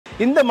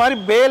இந்த மாதிரி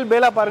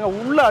பேலா பாருங்கள்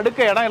உள்ள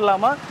அடுக்க இடம்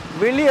இல்லாமல்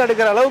வெளியே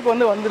அடுக்கிற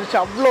அளவுக்கு வந்துருச்சு.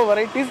 அவ்வளோ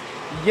வெரைட்டிஸ்,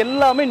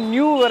 எல்லாமே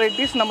நியூ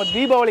வெரைட்டிஸ் நம்ம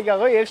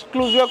தீபாவளிக்காக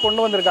எக்ஸ்க்ளூசிவாக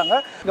கொண்டு வந்திருக்காங்க.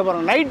 இங்கே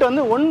பாருங்கள், நைட்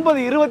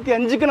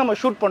 9:25க்கு நம்ம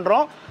ஷூட்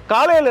பண்ணுறோம்.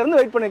 காலையிலேருந்து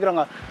வெயிட்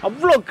பண்ணிக்கிறோங்க.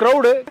 அவ்வளோ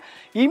க்ரௌடு.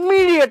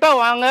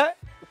 இம்மீடியட்டாக வாங்க,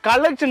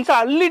 கலெக்ஷன்ஸை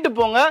அள்ளிட்டு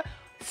போங்க.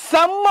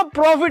 செம்ம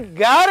ப்ராஃபிட்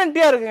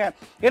கேரண்டியாக இருக்குங்க.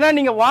 ஏன்னா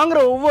நீங்கள்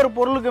வாங்குகிற ஒவ்வொரு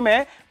பொருளுக்குமே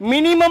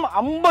மினிமம்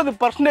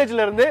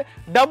 50%லேருந்து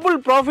டபுள்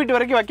ப்ராஃபிட்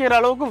வரைக்கும் வைக்கிற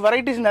அளவுக்கு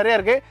வெரைட்டிஸ் நிறையா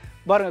இருக்குது.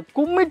 பாருங்க,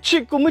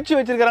 குமிச்சு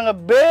வச்சிருக்காங்க.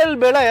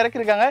 பேலா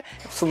இறக்கிருக்காங்க.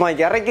 சும்மா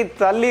இறக்கி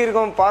தள்ளி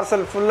இருக்கோம்.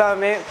 பார்சல்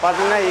ஃபுல்லாமே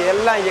பார்த்தீங்கன்னா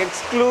எல்லாம்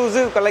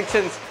exclusive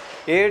collections.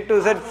 A to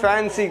Z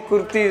fancy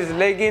kurtis,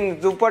 leggings,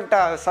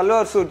 dupatta,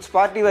 salwar shoots,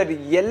 party wear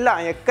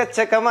எல்லாம்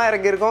எக்கச்சக்கமாக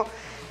இறக்கியிருக்கோம்.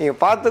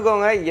 நீங்கள்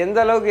பார்த்துக்கோங்க எந்த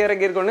அளவுக்கு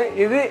இறக்கியிருக்கோன்னு.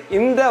 இது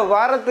இந்த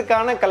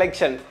வாரத்துக்கான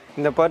கலெக்ஷன்.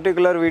 இந்த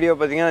பர்டிகுலர் வீடியோ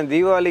பார்த்தீங்கன்னா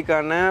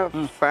தீபாவளிக்கான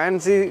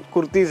ஃபேன்சி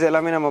குர்த்திஸ்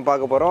எல்லாமே நம்ம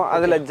பார்க்க போகிறோம்.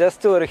 அதில்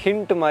ஜஸ்ட் ஒரு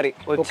ஹிண்ட் மாதிரி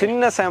ஒரு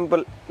சின்ன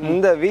சாம்பிள்,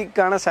 இந்த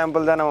வீக்கான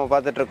சாம்பிள் தான் நம்ம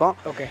பார்த்துட்டு இருக்கோம்.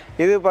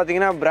 இது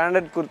பார்த்தீங்கன்னா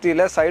பிராண்டட்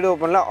குர்த்தியில் சைடு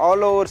ஓப்பனில்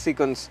all over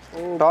sequence,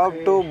 top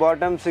to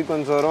bottom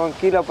sequence வரும்.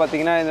 கீழே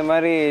பார்த்தீங்கன்னா இந்த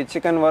மாதிரி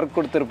சிக்கன் ஒர்க்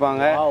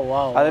கொடுத்துருப்பாங்க,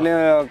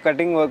 அதுலேயும்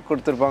கட்டிங் ஒர்க்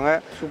கொடுத்துருப்பாங்க.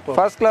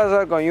 ஃபர்ஸ்ட்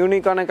கிளாஸாக இருக்கும்.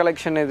 யூனிக்கான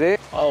கலெக்ஷன் இது.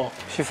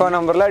 ஷிஃபா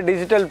நம்பரில்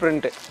டிஜிட்டல்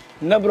பிரிண்ட்.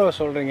 என்ன ப்ரோ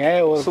சொல்கிறீங்க?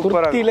 ஒரு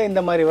குர்த்தியில்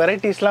இந்த மாதிரி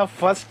வெரைட்டிஸ்லாம்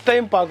ஃபர்ஸ்ட்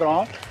டைம்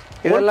பார்க்குறோம்.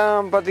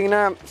 இதெல்லாம்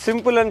பார்த்தீங்கன்னா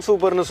சிம்பிள் அண்ட்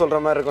சூப்பர்னு சொல்கிற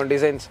மாதிரி இருக்கும்.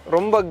 டிசைன்ஸ்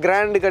ரொம்ப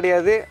கிராண்டு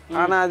கிடையாது,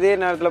 ஆனால் அதே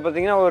நேரத்தில்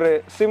பார்த்தீங்கன்னா ஒரு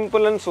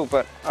சிம்பிள் அண்ட்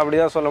சூப்பர் அப்படி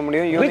தான் சொல்ல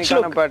முடியும்.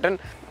 யூனிக்கான பேட்டர்ன்.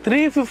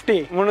 350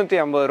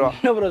 350 ரூபா.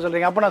 என்ன ப்ரோ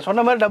சொல்கிறீங்க? அப்போ நான்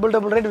சொன்ன மாதிரி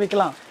டபுள் ரேட்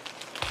விற்கலாம்.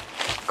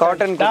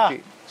 காட்டன் குர்த்தி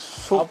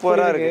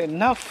சூப்பராக இருக்குது.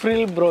 என்ன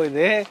ஃப்ரில் ப்ரோ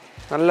இது?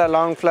 நல்ல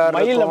லாங் ஃப்ளவர்,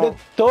 மயில் அப்படியே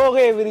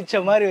தோகையை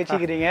விரிச்ச மாதிரி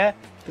வச்சுக்கிறீங்க.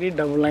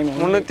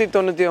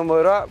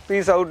 399 ரூபா.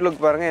 பீஸ் அவுட்லுக்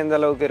பாருங்க எந்த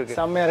அளவுக்கு இருக்கு.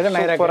 செம்மையா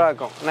இருக்கு. சூப்பரா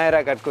இருக்கும். Naira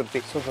cut kurti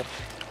super.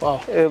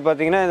 இது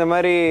பாத்தீங்கன்னா இந்த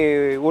மாதிரி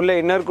உள்ள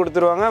இன்னர்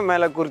கொடுத்துருவாங்க,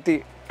 மேல குர்த்தி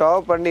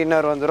டாப் அண்ட்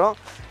இன்னர் வந்துடும்.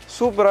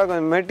 சூப்பராக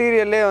இருக்கும்.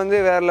 மெட்டீரியல்லே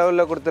வேற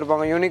லெவலில்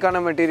கொடுத்துருப்பாங்க.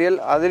 யூனிக்கான மெட்டீரியல்,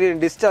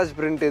 அதுலேயும் டிஸ்சார்ஜ்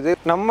பிரிண்ட். இது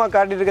நம்ம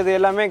காட்டிட்டு இருக்கிறது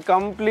எல்லாமே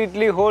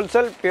கம்ப்ளீட்லி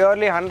ஹோல்சேல்,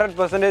 பியூர்லி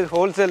 100%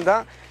 ஹோல்சேல்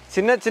தான்.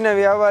 சின்ன சின்ன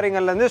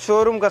வியாபாரிகள்லேருந்து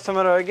ஷோரூம்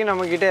கஸ்டமர் வரைக்கும்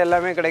நம்மக்கிட்ட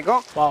எல்லாமே கிடைக்கும்.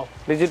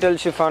 டிஜிட்டல்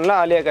ஷிஃபானில்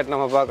ஆலியா கட்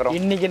நம்ம பார்க்குறோம்.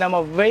 இன்னைக்கு நம்ம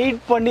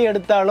வெயிட் பண்ணி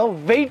எடுத்தாலும்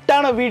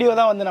வெயிட்டான வீடியோ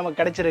தான் நமக்கு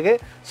கிடைச்சிருக்கு.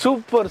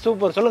 Super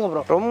super. சொல்லுங்க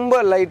ப்ரோ. ரொம்ப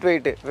லைட்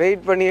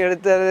வெயிட் பண்ணி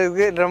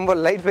எடுத்ததுக்கு ரொம்ப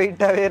லைட்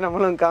வெயிட்டாகவே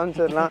நம்மளும்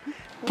காமிச்சிடலாம்.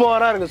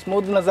 சூப்பராக இருக்குது.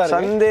 ஸ்மூத்னஸாக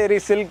இருக்குது. Chanderi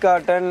silk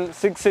cotton,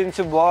 6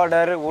 inch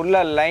border,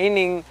 உள்ள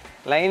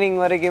லைனிங்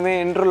வரைக்குமே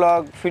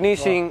இன்டர்லாக்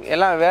ஃபினிஷிங்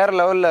எல்லாம் வேறு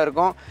லெவலில்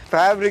இருக்கும்.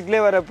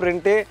 ஃபேப்ரிக்லேயே வர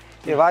பிரிண்ட்டு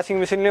வாஷிங்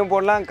மிஷின்லையும்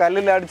போடலாம்,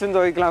 கல்லில் அடிச்சும்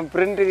துவைக்கலாம்.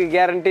 பிரிண்ட்டுக்கு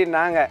கேரண்டி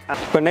நாங்கள்.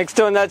 இப்போ நெக்ஸ்ட்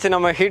வந்தாச்சு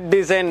நம்ம ஹிட்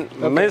டிசைன்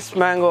மிஸ்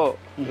மேங்கோ.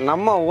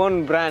 நம்ம ஓன்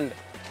பிராண்ட்.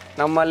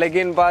 நம்ம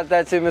லெகின்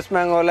பார்த்தாச்சு. மிஸ்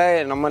மேங்கோவில்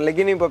நம்ம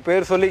லெகின் இப்போ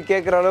பேர் சொல்லி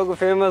கேட்குற அளவுக்கு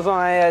ஃபேமஸும்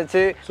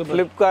ஆயாச்சு.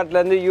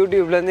 ஃப்ளிப்கார்ட்லேருந்து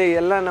யூடியூப்லேருந்து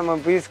எல்லாம் நம்ம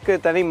பீஸ்க்கு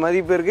தனி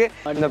மதிப்பு இருக்குது.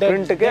 இந்த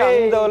பிரிண்ட்டுக்கு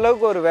அந்த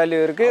அளவுக்கு ஒரு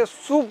வேல்யூ இருக்குது.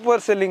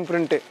 Super selling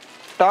print,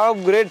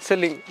 top great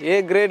selling,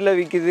 A கிரேடில்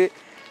விற்கிது.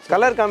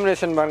 கலர்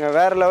காம்பினேஷன் பாருங்கள்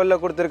வேறு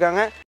லெவலில்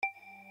கொடுத்துருக்காங்க.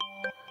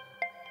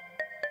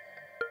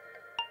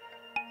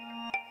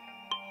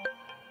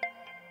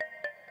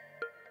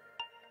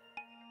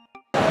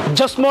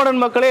 ஜஸ்ட்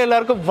மாடர்ன் மக்களே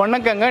எல்லாருக்கும்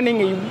வணக்கங்க.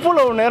 நீங்கள்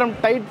இவ்வளோ நேரம்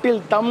டைட்டில்,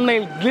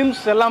 தம்ப்நெயில்,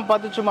 கிளிம்ஸ் எல்லாம்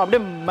பார்த்து சும்மா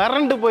அப்படியே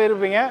மிரண்டு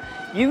போயிருப்பீங்க.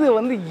 இது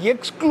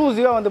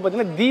எக்ஸ்க்ளூசிவாக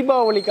பார்த்தீங்கன்னா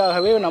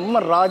தீபாவளிக்காகவே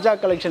நம்ம ராஜா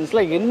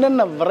கலெக்ஷன்ஸில்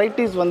என்னென்ன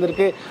வெரைட்டிஸ்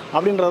வந்திருக்கு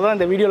அப்படின்றத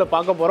இந்த வீடியோவில்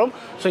பார்க்க போகிறோம்.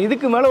 ஸோ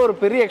இதுக்கு மேலே ஒரு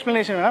பெரிய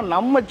எக்ஸ்ப்ளனேஷன் வேணால்,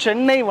 நம்ம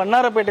சென்னை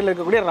வண்ணாரப்பேட்டையில்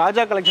இருக்கக்கூடிய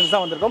ராஜா கலெக்ஷன்ஸ்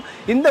தான் வந்திருக்கோம்.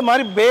 இந்த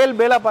மாதிரி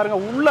பேலா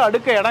பாருங்கள் உள்ள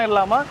அடுக்க இடம்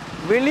இல்லாமல்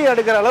வெளியே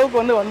அடுக்கிற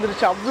அளவுக்கு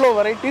வந்துருச்சு. அவ்வளோ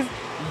வெரைட்டிஸ்,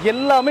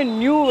 எல்லாமே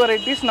நியூ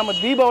வெரைட்டிஸ் நம்ம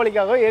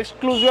தீபாவளிக்காக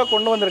எக்ஸ்க்ளூசிவாக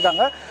கொண்டு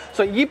வந்திருக்காங்க.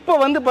 ஸோ இப்போ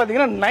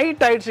பார்த்தீங்கன்னா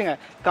நைட் ஆயிடுச்சுங்க.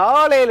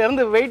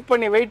 காலையிலேருந்து வெயிட்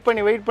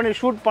பண்ணி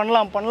ஷூட்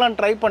பண்ணலாம்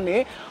ட்ரை பண்ணி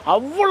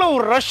அவ்வளோ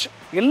ரஷ்.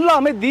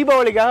 எல்லாமே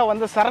தீபாவளிக்காக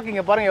வந்த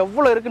சரக்குங்க. பாருங்கள்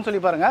எவ்வளோ இருக்குன்னு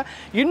சொல்லி பாருங்கள்.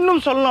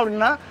 இன்னும் சொல்லணும்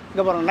அப்படின்னா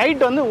இங்கே பாருங்கள்,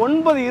 நைட்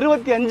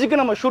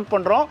 9:25க்கு நம்ம ஷூட்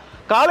பண்ணுறோம்.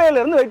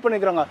 காலையிலேருந்து வெயிட்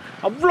பண்ணிக்கிறோங்க.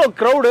 அவ்வளோ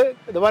க்ரௌடு.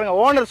 இது பாருங்கள்,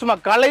 ஓனர் சும்மா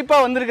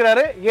களைப்பாக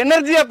வந்திருக்கிறாரு,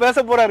 எனர்ஜியாக பேச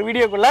போகிறார்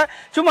வீடியோக்குள்ளே.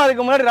 சும்மா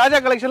அதுக்கு முன்னாடி ராஜா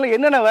கலெக்ஷனில்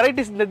என்னென்ன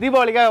வெரைட்டிஸ் இந்த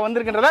தீபாவளிக்காக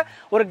வந்திருக்கின்றத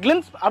ஒரு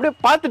கிளிம்ஸ் அப்படியே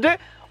பார்த்துட்டு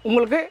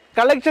உங்களுக்கு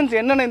கலெக்ஷன்ஸ்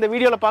என்னென்ன இந்த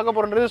வீடியோவில் பார்க்க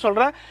போகிறோன்றது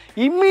சொல்கிறேன்.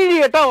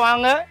 இம்மீடியட்டாக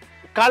வாங்க,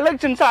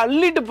 கலெக்ஷன்ஸை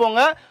அள்ளிட்டு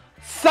போங்க.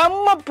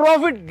 செம்ம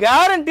ப்ராஃபிட்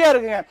கேரண்டியாக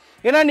இருக்குங்க.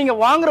 ஏன்னா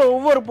நீங்கள் வாங்குகிற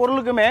ஒவ்வொரு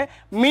பொருளுக்குமே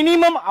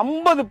மினிமம்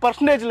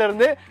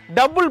 50%லேருந்து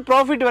டபுள்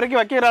ப்ராஃபிட்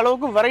வரைக்கும் வைக்கிற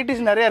அளவுக்கு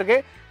வெரைட்டிஸ் நிறையா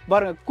இருக்குது.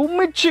 பாருங்க,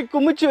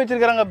 குமிச்சு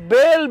வச்சிருக்காங்க.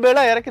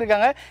 பேலா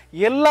இறக்கிருக்காங்க.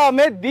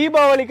 எல்லாமே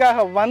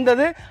தீபாவளிக்காக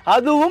வந்தது.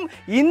 அதுவும்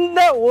இந்த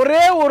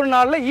ஒரே ஒரு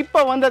நாள்ல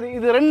இப்ப வந்தது.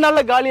 இது 2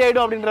 நாள்ல காலி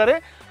ஆயிடும் அப்படின்றாரு.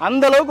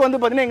 அந்த அளவுக்கு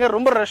பாத்தீங்கன்னா இங்க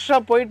ரொம்ப ரஷ்ஷா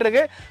போயிட்டு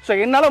இருக்கு. ஸோ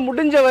என்னால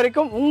முடிஞ்ச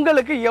வரைக்கும்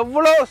உங்களுக்கு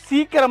எவ்வளோ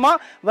சீக்கிரமா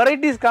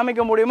வெரைட்டிஸ்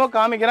காமிக்க முடியுமோ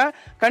காமிக்கிறேன்.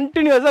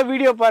 கண்டினியூஸா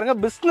வீடியோ பாருங்க.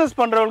 பிசினஸ்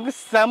பண்றவங்களுக்கு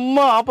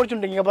செம்ம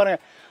ஆப்பர்ச்சுனிட்டி. இங்க பாருங்க,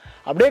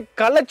 அப்படியே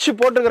கலைச்சு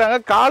போட்டுக்கிறாங்க.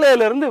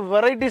 காலையில இருந்து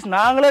வெரைட்டிஸ்.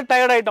 நாங்களே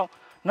டயர்ட் ஆயிட்டோம்.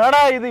 நடா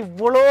இது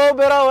இவ்வளோ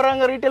பேராக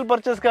வராங்க ரீட்டைல்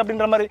பர்ச்சேஸ்க்கு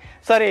அப்படின்ற மாதிரி,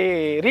 சாரி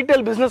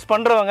ரீட்டைல் பிஸ்னஸ்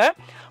பண்ணுறவங்க,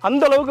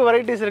 அந்த அளவுக்கு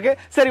வெரைட்டிஸ் இருக்குது.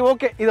 சரி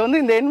ஓகே, இது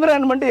வந்து இந்த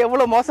என்விரான்மெண்ட்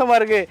எவ்வளோ மோசமாக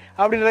இருக்குது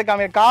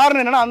அப்படின்றத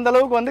காரணம் என்னென்னா அந்த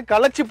அளவுக்கு வந்து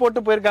களைச்சி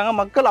போட்டு போயிருக்காங்க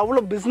மக்கள்,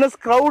 அவ்வளோ பிஸ்னஸ்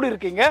க்ரௌட்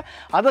இருக்கீங்க.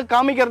 அதை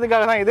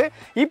காமிக்கிறதுக்காக தான் இது.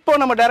 இப்போ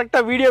நம்ம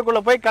டேரெக்டாக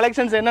வீடியோக்குள்ளே போய்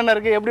கலெக்ஷன்ஸ் என்னென்ன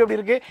இருக்குது, எப்படி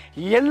இருக்குது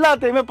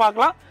எல்லாத்தையுமே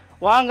பார்க்கலாம்.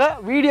 வாங்க,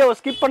 வீடியோவை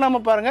ஸ்கிப்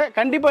பண்ணாமல் பாருங்கள்.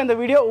 கண்டிப்பாக இந்த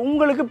வீடியோ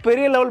உங்களுக்கு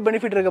பெரிய லெவல்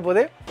பெனிஃபிட் இருக்க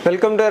போது.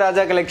 Welcome to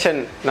Raja collection.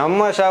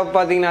 நம்ம ஷாப்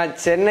பார்த்தீங்கன்னா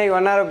சென்னை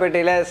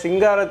வண்ணாரப்பேட்டையில்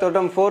சிங்கார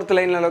தோட்டம் 4th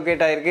லைனில்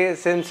லொக்கேட் ஆகிருக்கு.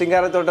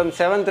 சிங்கார தோட்டம்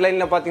 7th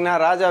லைனில் பார்த்தீங்கன்னா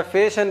ராஜா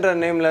ஃபேஷன்ற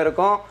நேமில்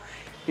இருக்கும்.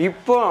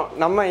 இப்போ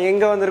நம்ம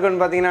எங்கே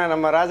வந்திருக்கோம்னு பார்த்தீங்கன்னா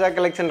நம்ம ராஜா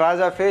கலெக்ஷன்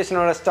ராஜா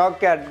ஃபேஷனோட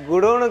ஸ்டாக் யார்ட்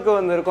குடோனுக்கு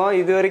வந்திருக்கோம்.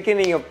 இது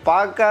வரைக்கும் நீங்கள்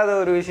பார்க்காத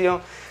ஒரு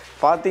விஷயம்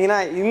பார்த்தீங்கன்னா,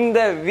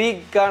 இந்த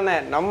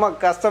வீக்கான நம்ம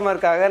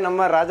கஸ்டமருக்காக,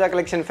 நம்ம ராஜா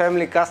கலெக்ஷன்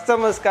ஃபேமிலி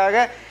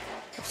கஸ்டமர்ஸ்க்காக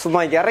சும்மா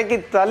இறக்கி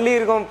தள்ளி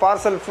இருக்கோம்.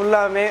 பார்சல்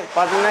ஃபுல்லாமே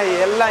பார்த்தீங்கன்னா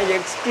எல்லாம்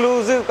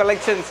exclusive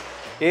collections,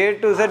 A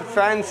to Z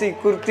fancy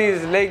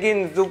kurtis,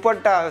 leggings,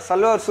 dupatta,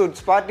 salwar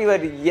shoots, party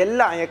wear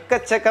எல்லாம்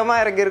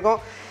எக்கச்சக்கமாக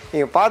இறக்கியிருக்கோம்.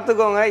 நீங்கள்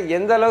பார்த்துக்கோங்க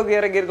எந்த அளவுக்கு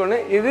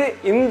இறக்கியிருக்கோன்னு. இது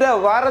இந்த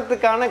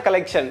வாரத்துக்கான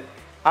கலெக்ஷன்.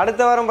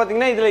 அடுத்த வாரம்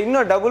பார்த்தீங்கன்னா இதில்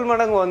இன்னும் டபுள்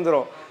மடங்கு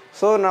வந்துடும்.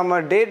 ஸோ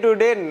நம்ம டே டு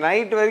டே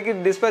நைட்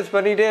வரைக்கும் டிஸ்பேச்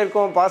பண்ணிகிட்டே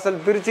இருக்கோம்,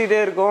 பார்சல்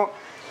பிரிச்சுட்டே இருக்கோம்.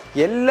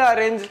 எல்லா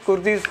ரேஞ்ச்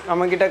குர்த்திஸ்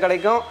நம்மக்கிட்ட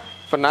கிடைக்கும்.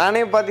 இப்போ நானே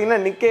பார்த்தீங்கன்னா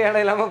நிற்க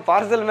இடம் இல்லாமல்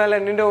பார்சல் மேலே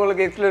நின்று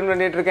உங்களுக்கு எக்ஸ்பிளைன்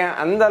பண்ணிட்டு இருக்கேன்.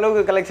 அந்த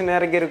அளவுக்கு கலெக்ஷன்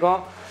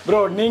இறக்கியிருக்கோம். ப்ரோ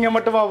நீங்கள்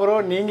மட்டுமா ப்ரோ,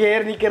 நீங்கள்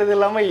ஏறி நிற்கிறது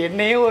இல்லாமல்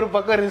என்னையே ஒரு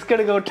பக்கம் ரிஸ்க்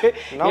எடுக்க விட்டு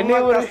நம்ம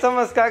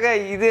கஸ்டமர்ஸ்க்காக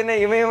இது என்ன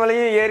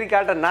இமயமலையும் ஏறி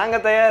காட்ட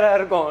நாங்கள் தயாராக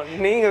இருக்கோம்.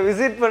 நீங்கள்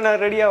விசிட் பண்ண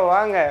ரெடியாக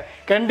வாங்க.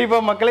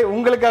 கண்டிப்பாக மக்களே,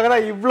 உங்களுக்காக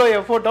தான் இவ்வளோ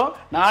எஃபோர்ட்டும்.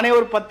 நானே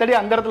ஒரு 10 அடி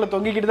அந்த இடத்துல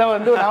தொங்கிக்கிட்டு தான்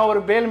வந்து நான்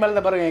ஒரு பேல் மேலே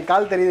தான் பாருங்கள், என்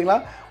கால்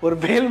தெரியுதுங்களா, ஒரு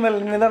பேல் மேலே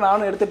நின்று தான்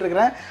நானும் எடுத்துகிட்டு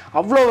இருக்கிறேன்.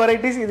 அவ்வளோ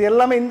வெரைட்டிஸ், இது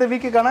எல்லாமே இந்த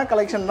வீக்குக்கான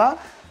கலெக்ஷன் தான்.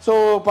 ஸோ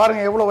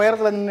பாருங்கள் எவ்வளோ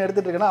உயரத்தில் நின்று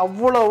எடுத்துகிட்டு இருக்கேன்னா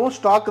அவ்வளோவும்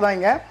ஸ்டாக் தான்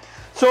இங்கே.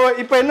 ஸோ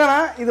இப்போ என்னன்னா,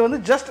 இது வந்து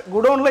ஜஸ்ட்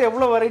குடோனில்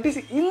எவ்வளோ வெரைட்டிஸ்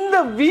இந்த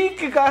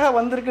வீக்குக்காக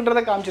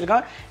வந்திருக்குன்றதை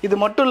காமிச்சிருக்கான். இது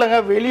மட்டும் இல்லைங்க,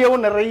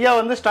 வெளியவும் நிறையா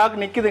வந்து ஸ்டாக்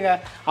நிற்குதுங்க.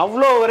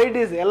 அவ்வளோ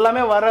வெரைட்டிஸ்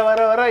எல்லாமே வர வர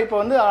வர இப்போ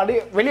வந்து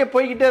வெளியே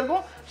போய்கிட்டே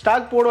இருக்கும்,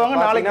 ஸ்டாக்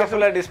போடுவாங்க, நாளைக்கு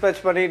ஃபுல்லாக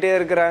டிஸ்பேச் பண்ணிகிட்டே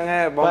இருக்கிறாங்க.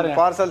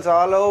 Parcels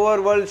all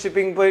over world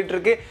shipping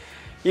போயிட்டுருக்கு.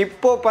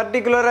 இப்போ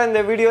பர்டிகுலராக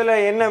இந்த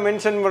வீடியோவில் என்ன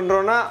மென்ஷன்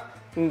பண்ணுறோன்னா,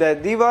 இந்த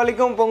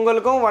தீபாவளிக்கும்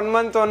பொங்கலுக்கும் 1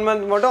 month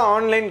மட்டும்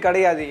ஆன்லைன்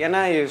கிடையாது.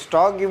 ஏன்னா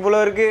ஸ்டாக் இவ்வளோ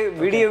இருக்குது,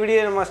 விடிய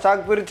நம்ம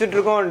ஸ்டாக்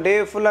பிரிச்சுட்ருக்கோம், டே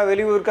ஃபுல்லாக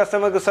வெளியூர்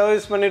கஸ்டமருக்கு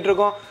சர்வீஸ்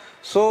பண்ணிகிட்ருக்கோம்.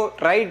 So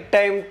right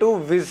time to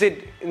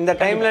visit. இந்த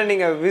டைமில்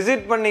நீங்கள்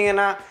விசிட்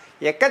பண்ணிங்கன்னா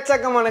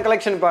எக்கச்சக்கமான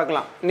கலெக்ஷன்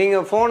பார்க்கலாம்.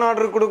 நீங்கள் ஃபோன்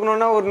ஆர்டர்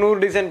கொடுக்கணுன்னா ஒரு 100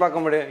 டிசைன்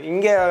பார்க்க முடியும்.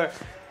 இங்கே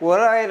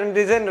 1000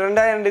 டிசைன்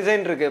 2000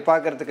 டிசைன் இருக்குது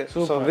பார்க்குறதுக்கு.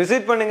 ஸோ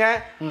விசிட் பண்ணுங்கள்,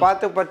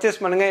 பார்த்து பர்ச்சேஸ்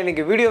பண்ணுங்கள்.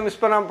 இன்றைக்கி வீடியோ மிஸ்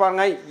பண்ணாமல்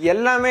பாருங்கள்.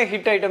 எல்லாமே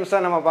ஹிட் ஐட்டம்ஸ்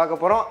தான் நம்ம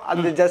பார்க்க போகிறோம்.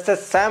 அது ஜஸ்ட்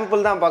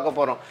சாம்பிள் தான் பார்க்க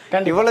போகிறோம்.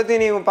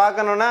 இவ்வளோத்தையும் நீங்கள்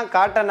பார்க்கணுன்னா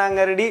காட்ட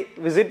நாங்கள் ரெடி,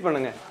 விசிட்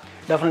பண்ணுங்கள்.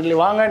 டெஃபினெட்லி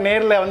வாங்க,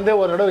 நேரில் வந்து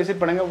ஒரு தடவை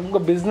விசிட் பண்ணுங்கள்.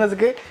 உங்கள்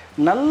பிஸ்னஸுக்கு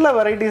நல்ல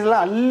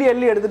வெரைட்டிஸ்லாம்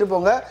அள்ளி எடுத்துகிட்டு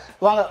போங்க.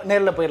 வாங்க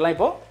நேரில் போயிடலாம்.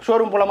 இப்போது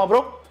ஷோரூம் போகலாமா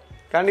ப்ரோ?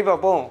 கண்டிப்பாக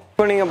போவோம்.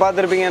 இப்போ நீங்கள்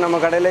பார்த்துருப்பீங்க நம்ம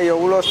கடையில்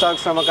எவ்வளோ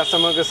ஸ்டாக்ஸ் நம்ம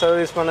கஸ்டமருக்கு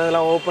சர்வீஸ்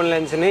பண்ணதெல்லாம் ஓப்பனில்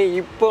இருந்துச்சுன்னு.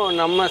 இப்போது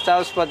நம்ம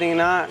ஸ்டாஃப்ஸ்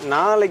பார்த்தீங்கன்னா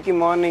நாளைக்கு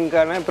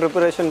மார்னிங்கான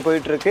ப்ரிப்பரேஷன்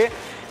போயிட்டுருக்கு.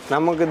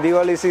 நமக்கு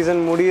தீபாவளி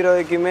சீசன் முடிகிற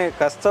வரைக்குமே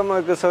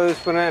கஸ்டமருக்கு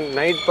சர்வீஸ் பண்ண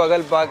நைட்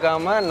பகல்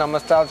பார்க்காம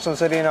நம்ம ஸ்டாஃப்ஸும்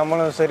சரி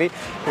நம்மளும் சரி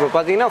இப்போ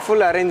பார்த்தீங்கன்னா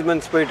ஃபுல்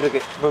அரேஞ்ச்மெண்ட்ஸ்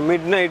போயிட்டுருக்கு. இப்போ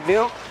மிட்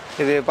நைட்லேயும்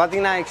இது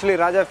பார்த்தீங்கன்னா ஆக்சுவலி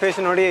ராஜா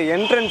ஃபேஷனுடைய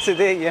என்ட்ரன்ஸ்.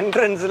 இது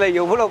என்ட்ரன்ஸில்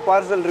எவ்வளோ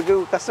பார்சல்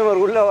இருக்குது,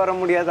 கஸ்டமர் உள்ளே வர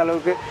முடியாத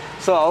அளவுக்கு.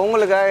 ஸோ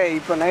அவங்களுக்காக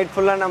இப்போ நைட்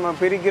ஃபுல்லாக நம்ம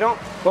பிரிக்கிறோம்.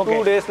 2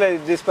 daysல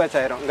டிஸ்பேச்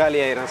ஆயிரும், காலி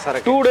ஆயிரும். சார்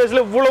 2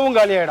 daysல இவ்வளவும்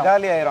காலி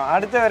ஆயிரும்.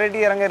 அடுத்த வெரைட்டி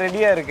இறங்க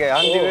ரெடியாக இருக்குது,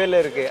 அந்த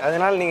வேல இருக்குது.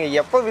 அதனால் நீங்கள்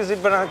எப்போ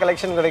விசிட் பண்ண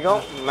கலெக்ஷன்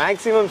கிடைக்கும்,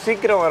 மேக்ஸிமம்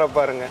சீக்கிரம் வர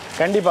பாருங்க.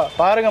 கண்டிப்பாக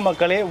பாருங்கள்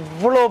மக்களே,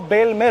 இவ்வளோ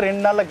பேலுமே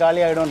 2 நாளில்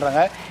காலி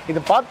ஆகிடும்ன்றாங்க. இது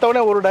பார்த்த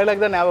உடனே ஒரு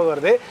டைலாக் தான் ஞாபகம்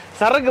வருது,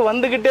 சரக்கு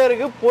வந்துக்கிட்டே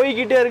இருக்குது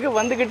போய்கிட்டே இருக்குது,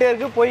 வந்துக்கிட்டே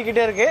இருக்குது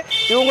போய்கிட்டே இருக்குது.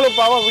 இவங்களும்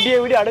பாவம்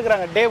விடிய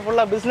அடுக்கிறாங்க. டே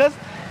ஃபுல்லாக பிஸ்னஸ்,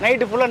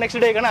 நைட்டு ஃபுல்லாக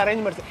நெக்ஸ்ட் டேக்கான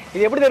அரேஞ்ச்மெண்ட்ஸ்.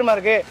 இது எப்படி தெரியுமா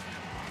இருக்குது?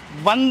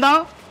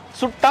 வந்தான்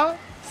சுட்டான்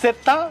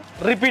செத்தான்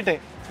ரிப்பீட்டு,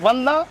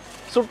 வந்தான்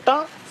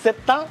சுட்டான்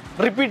செத்தான்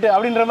ரிப்பீட்டு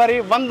அப்படின்ற மாதிரி,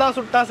 வந்தான்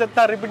சுட்டான்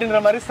செத்தான்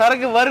ரிப்பீட்டுன்ற மாதிரி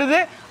சரக்கு வருது,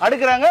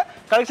 அடுக்கிறாங்க,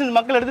 கலெக்ஷன்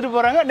மக்கள் எடுத்துகிட்டு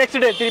போகிறாங்க,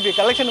 நெக்ஸ்ட் டே திருப்பி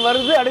கலெக்ஷன்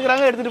வருது,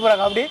 அடுக்கிறாங்க, எடுத்துகிட்டு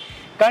போகிறாங்க. அப்படி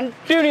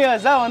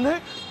கண்டினியூஸாக வந்து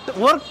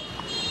ஒர்க்,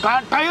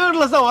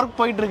 டயர்ட்லெஸ்ஸாக ஒர்க்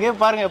போயிட்டுருக்கு.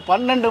 பாருங்கள்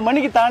 12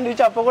 மணிக்கு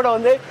தாண்டிச்சு, அப்போ கூட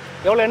வந்து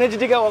எவ்வளோ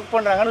எனர்ஜெட்டிக்காக ஒர்க்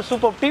பண்ணுறாங்கன்னு.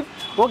 Super team.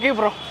 ஓகே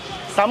ப்ரோ,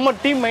 செம்ம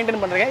டீம்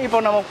மெயின்டைன் பண்ணுறீங்க. இப்போ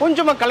நம்ம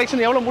கொஞ்சமாக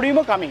கலெக்ஷன் எவ்வளோ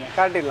முடியுமோ காமிங்க,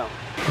 காட்டிடலாம்.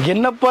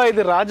 என்னப்பா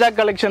இது ராஜா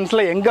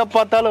கலெக்ஷன்ஸில் எங்கே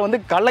பார்த்தாலும் வந்து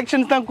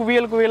கலெக்ஷன்ஸ் தான்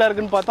குவியலாக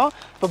இருக்குன்னு பார்த்தோம்.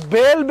 இப்போ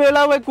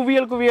பேலாகவே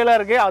குவியலாக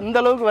இருக்குது.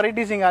 அந்தளவுக்கு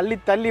வெரைட்டிஸ் இங்கே அள்ளி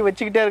தள்ளி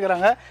வச்சுக்கிட்டே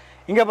இருக்கிறாங்க.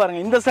 இங்கே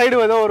பாருங்கள், இந்த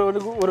சைடு ஏதோ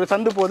ஒரு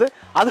சந்து போகுது,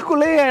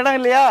 அதுக்குள்ளேயே இடம்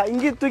இல்லையா,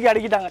 இங்கேயும் தூக்கி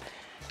அடிக்கிட்டாங்க.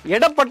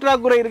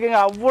 இடப்பற்றாக்குறை இருக்குங்க,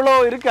 அவ்வளோ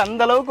இருக்குது.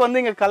 அந்தளவுக்கு வந்து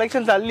இங்கே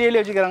கலெக்ஷன்ஸ் அள்ளி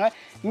வச்சுக்கிறாங்க.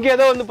 இங்கே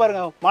ஏதோ வந்து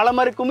பாருங்கள் மலை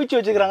மாதிரி குமிச்சு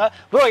வச்சுக்கிறாங்க.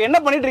 ப்ரோ என்ன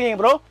பண்ணிட்டு இருக்கீங்க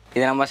ப்ரோ?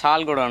 இது நம்ம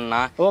ஷால் கூடனா.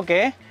 ஓகே.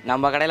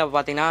 நம்ம கடையில்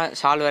பார்த்தீங்கன்னா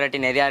ஷால் வெரைட்டி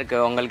நிறையா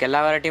இருக்குது. உங்களுக்கு எல்லா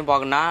வெரைட்டியும்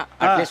பார்க்கணும்னா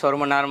அட்லீஸ்ட் 1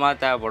 மணி நேரமாக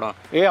தேவைப்படும்.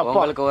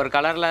 உங்களுக்கு ஒரு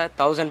கலரில்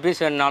 1000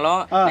 பீஸ்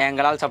வேணுனாலும்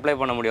எங்களால் சப்ளை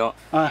பண்ண முடியும்.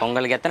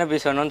 உங்களுக்கு எத்தனை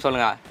பீஸ் வேணும்னு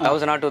சொல்லுங்கள்.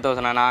 1000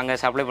 2000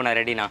 நாங்கள் சப்ளை பண்ண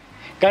ரெடினா.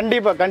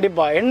 கண்டிப்பாக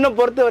கண்டிப்பாக. என்னை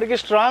பொறுத்த வரைக்கும்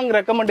ஸ்ட்ராங்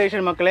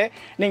ரெக்கமெண்டேஷன் மக்களே.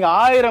 நீங்கள்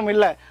 1000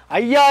 இல்லை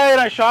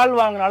 5000 ஷால்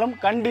வாங்கினாலும்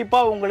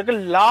கண்டிப்பாக உங்களுக்கு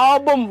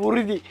லாபம்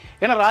உறுதி.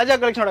 ஏன்னா ராஜா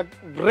கலெக்ஷனோட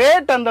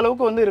ரேட் அந்த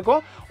அளவுக்கு வந்து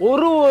இருக்கும்.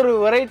 ஒரு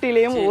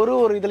வெரைட்டிலையும் ஒரு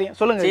இதுலையும்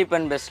சொல்லுங்கள். சீப்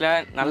அண்ட்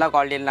பெஸ்ட்டில் நல்ல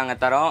குவாலிட்டியில்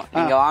நாங்கள் தரோம்.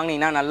 நீங்கள்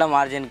வாங்கினீங்கன்னா நல்ல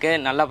மார்ஜினுக்கு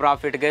நல்ல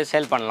ப்ராஃபிட்டுக்கு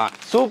சேல் பண்ணலாம்.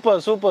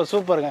 சூப்பர் சூப்பர்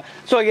சூப்பருங்க.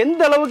 ஸோ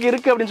எந்த அளவுக்கு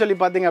இருக்குது அப்படின்னு சொல்லி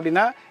பார்த்தீங்க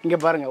அப்படின்னா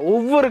இங்கே பாருங்கள்,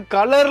 ஒவ்வொரு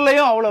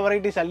கலர்லையும் அவ்வளோ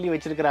வெரைட்டிஸ் அள்ளி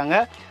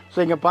வச்சுருக்கிறாங்க. ஸோ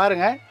இங்கே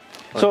பாருங்கள்.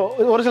 ஸோ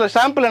ஒரு சில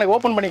சாம்பிள் எனக்கு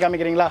ஓப்பன் பண்ணி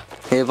காமிக்கிறீங்களா?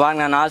 இது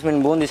பாருங்க,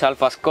 நாஸ்மின் boondi shawl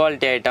first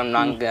quality item.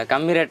 நாங்கள்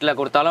கம்மி ரேட்டில்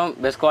கொடுத்தாலும்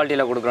பெஸ்ட்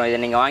குவாலிட்டியில் கொடுக்குறோம். இதை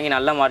நீங்கள் வாங்கி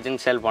நல்ல மார்ஜின்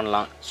சேல்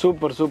பண்ணலாம்.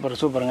 சூப்பர் சூப்பர்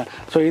சூப்பருங்க.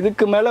 ஸோ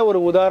இதுக்கு மேலே ஒரு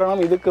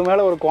உதாரணம், இதுக்கு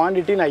மேலே ஒரு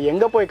குவான்டிட்டி நான்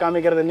எங்கே போய்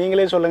காமிக்கிறது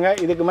நீங்களே சொல்லுங்கள்.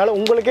 இதுக்கு மேலே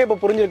உங்களுக்கே இப்போ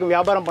புரிஞ்சிருக்கும்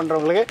வியாபாரம்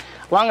பண்ணுறவங்களுக்கு.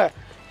 வாங்க,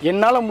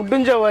 என்னால்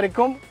முடிஞ்ச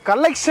வரைக்கும்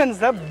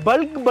கலெக்ஷன்ஸை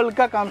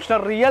பல்காக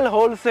காமிச்சிட்டேன். ரியல்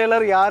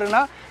ஹோல்சேலர்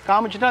யாருன்னா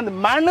காமிச்சிட்டேன். அந்த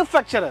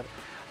மேனுஃபேக்சரர்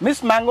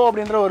மிஸ் மேங்கோ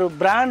அப்படின்ற ஒரு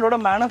பிராண்டோட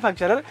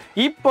மேனுஃபேக்சரர்.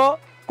 இப்போ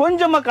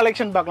கொஞ்சமாக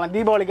கலெக்ஷன் பார்க்கலாம்.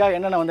 தீபாவளிக்காக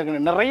என்னென்ன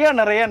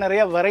வந்திருக்கு,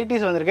 நிறைய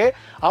வெரைட்டிஸ் வந்திருக்கு.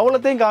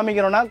 அவ்வளோத்தையும்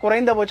காமிக்கணும்னா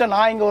குறைந்தபட்சம்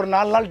நான் இங்கே ஒரு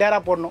 4 நாள் டேரா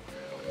போடணும்.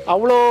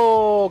 அவ்வளோ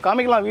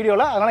காமிக்கலாம்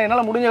வீடியோவில். அதனால்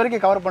என்னால் முடிஞ்ச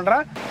வரைக்கும் கவர்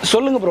பண்ணுறேன்.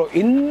 சொல்லுங்கள் ப்ரோ,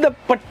 இந்த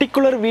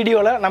பர்டிகுலர்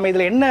வீடியோவில் நம்ம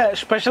இதில் என்ன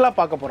ஸ்பெஷலாக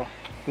பார்க்க போகிறோம்?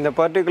 இந்த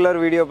பர்டிகுலர்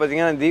வீடியோ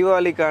பார்த்தீங்கன்னா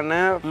தீபாவளிக்கான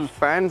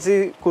ஃபேன்சி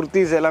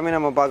குர்த்திஸ் எல்லாமே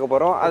நம்ம பார்க்க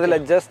போகிறோம். அதில்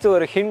ஜஸ்ட்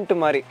ஒரு ஹிண்ட்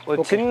மாதிரி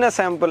ஒரு சின்ன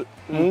சாம்பிள்,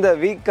 இந்த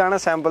வீக்கான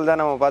சாம்பிள் தான்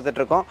நம்ம பார்த்துட்டு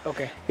இருக்கோம்.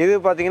 இது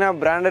பார்த்தீங்கன்னா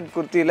பிராண்டட்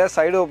குர்த்தியில்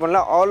சைடு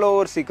ஓப்பனில் all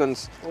over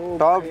sequence,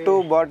 top to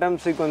bottom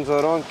sequence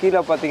வரும்.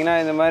 கீழே பார்த்தீங்கன்னா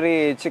இந்த மாதிரி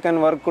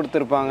சிக்கன் ஒர்க்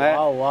கொடுத்துருப்பாங்க,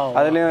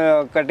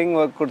 அதுலேயும் கட்டிங்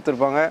ஒர்க்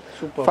கொடுத்துருப்பாங்க.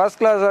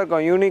 ஃபர்ஸ்ட் கிளாஸாக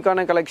இருக்கும்.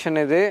 யூனிக்கான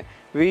கலெக்ஷன் இது.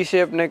 வி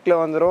ஷேப் நெக்ல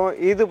வந்துடும்.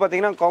 இது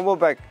பார்த்தீங்கன்னா combo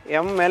back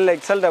ML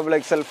XL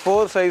XXL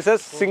 4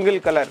 sizes single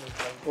colour.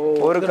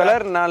 ஒரு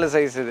கலர் 4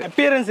 சைஸ். இது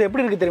அப்பியரன்ஸ்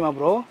எப்படி இருக்கு தெரியுமா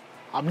ப்ரோ?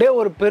 அப்படியே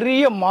ஒரு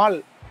பெரிய மால்,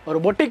 ஒரு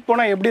பொட்டிக்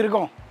போனால் எப்படி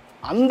இருக்கும்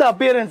அந்த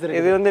அப்பியரன்ஸ்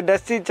இருக்கு. இது வந்து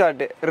டஸ்டி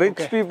சார்ட்.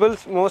 ரிச்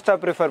பீப்புள்ஸ் மோஸ்டா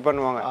ப்ரிஃபர்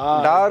பண்ணுவாங்க.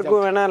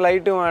 டார்க்கும் வேணாம்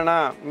லைட்டும்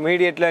வேணாம்,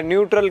 மீடியட்ல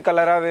நியூட்ரல்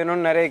கலரா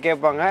வேணும்னு நிறைய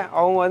கேட்பாங்க.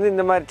 அவங்க வந்து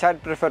இந்த மாதிரி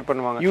சார்ட் ப்ரிஃபர்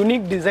பண்ணுவாங்க.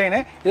 Unique design.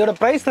 இதோட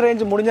பிரைஸ்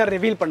ரேஞ்ச் முடிஞ்சா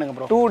ரிவீல் பண்ணுங்க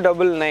ப்ரோ.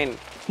 299.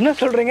 என்ன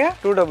சொல்றீங்க?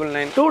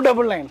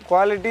 299.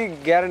 குவாலிட்டி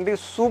கேரண்டி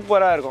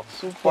சூப்பரா இருக்கும்.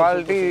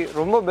 குவாலிட்டி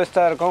ரொம்ப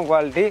பெஸ்டா இருக்கும்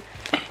குவாலிட்டி.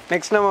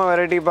 நெக்ஸ்ட் நம்ம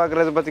வெரைட்டி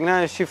பார்க்குறது பார்த்தீங்கன்னா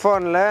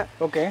ஷிஃபானில்.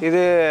 ஓகே.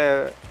 இது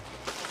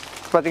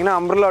பார்த்தீங்கன்னா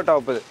அம்ப்ரெல்லா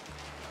டாப். இது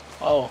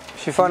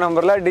ஷிஃபான்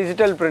அம்ப்ரெல்லா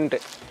டிஜிட்டல் பிரிண்ட்.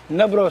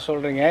 என்ன ப்ரோ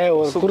சொல்றீங்க?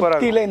 ஒரு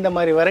குர்த்தில இந்த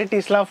மாதிரி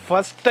வெரைட்டிஸ்லாம்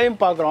ஃபர்ஸ்ட்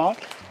டைம் பார்க்குறோம்.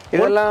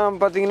 இதெல்லாம்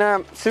பார்த்தீங்கன்னா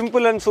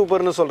சிம்பிள் அண்ட்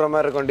சூப்பர்னு சொல்கிற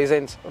மாதிரி இருக்கும்.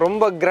 டிசைன்ஸ்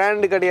ரொம்ப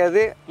கிராண்டு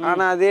கிடையாது,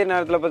 ஆனால் அதே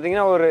நேரத்தில்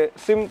பார்த்தீங்கன்னா ஒரு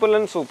சிம்பிள்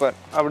அண்ட் சூப்பர்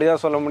அப்படி தான்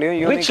சொல்ல முடியும்.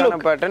 யூனிக்கான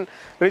பேட்டர்ன்,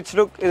 ரிச்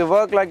லுக். இது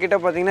ஒர்க் லாக்கிட்ட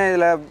பார்த்தீங்கன்னா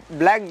இதில்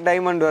பிளாக்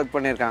டைமண்ட் ஒர்க்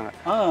பண்ணியிருக்காங்க.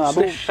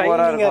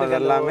 சூப்பராக இருக்கும். அது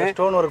எல்லாமே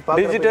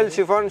digital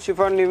chiffon.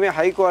 ஷிஃபான்லேயுமே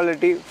high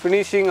quality,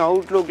 finishing,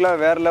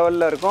 அவுட்லுக்லாம் வேறு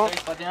லெவலில் இருக்கும்.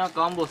 பார்த்தீங்கன்னா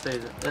combo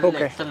size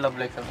XL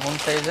XXL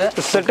 3 size.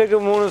 செட்டுக்கு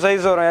 3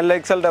 சைஸ் வரும்.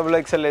 LXL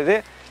XXL.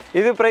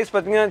 இது ப்ரைஸ்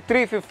பார்த்தீங்கன்னா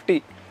 350.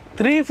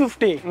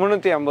 350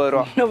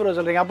 ரூபா. என்ன ப்ரோ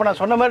சொல்றீங்க? அப்போ நான்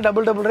சொன்ன மாதிரி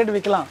டபுள் ரேட்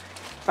விற்கலாம்.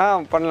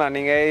 பண்ணலாம்.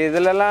 நீங்கள்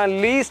இதிலலாம்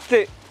லீஸ்ட்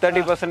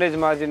 30%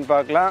 மார்ஜின்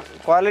பார்க்கலாம்.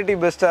 குவாலிட்டி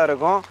பெஸ்ட்டாக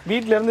இருக்கும்.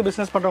 வீட்டில் இருந்து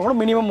பிஸ்னஸ் பண்ணுறவங்க கூட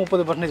மினிமம்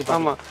 30%.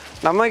 ஆமாம்.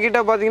 நம்ம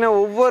கிட்ட பார்த்தீங்கன்னா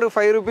ஒவ்வொரு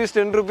 5 rupees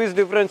 10 rupees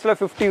டிஃப்ரென்ஸில்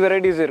 50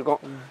 வெரைட்டிஸ் இருக்கும்.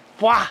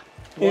 வா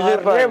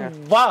இது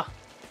வா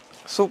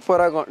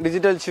சூப்பராக இருக்கும்.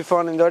 Digital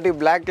chiffon. இந்த வாட்டி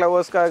பிளாக்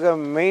லவர்ஸ்க்காக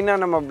மெயினாக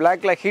நம்ம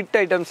பிளாக்ல ஹிட்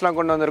ஐட்டம்ஸ்லாம்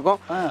கொண்டு வந்திருக்கோம்.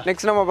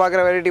 நெக்ஸ்ட் நம்ம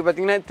பார்க்குற வெரைட்டி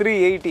பார்த்தீங்கன்னா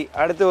 380.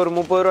 அடுத்து ஒரு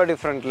 30 ரூபா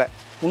டிஃப்ரெண்ட்டில்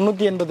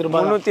 380 ரூபா.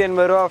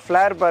 380 ரூபா.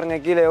 ஃபிளேர் பாருங்க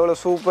கீழே எவ்வளோ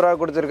சூப்பராக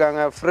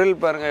கொடுத்துருக்காங்க. ஃப்ரில்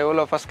பாருங்க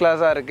எவ்வளோ ஃபர்ஸ்ட்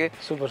கிளாஸாக இருக்கு.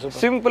 சூப்பர்.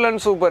 Simple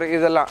and super.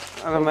 இதெல்லாம்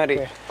அந்த மாதிரி.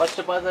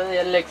 ஃபர்ஸ்ட் பார்த்தது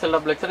LXL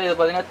XXL. இது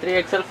பார்த்தீங்கன்னா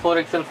 3XL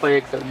 4XL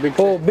 5XL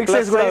big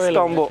size கூட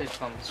காம்போ.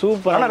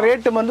 சூப்பர். ஆனால்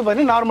ரேட் வந்து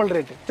பார்த்தீங்கன்னா நார்மல்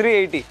ரேட்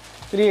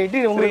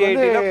 380.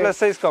 உங்களுக்கு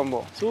ப்ளஸ் சைஸ்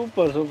காம்போ.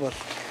 சூப்பர்.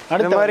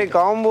 இந்த மாதிரி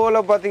காம்போல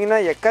பாத்தீங்கன்னா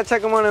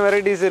எக்கச்சக்கமான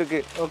வெரைட்டிஸ் இருக்கு.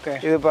 ஓகே.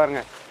 இது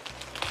பாருங்க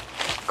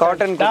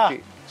காட்டன் குர்த்தி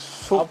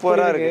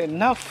சூப்பரா இருக்கு.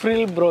 என்ன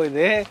ஃப்ரில் ப்ரோ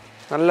இது?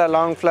 நல்ல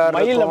லாங் ஃபிளவர்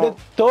மயில் அப்படியே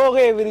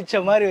தோகையை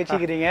விரிச்ச மாதிரி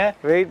வச்சிக்கிறீங்க.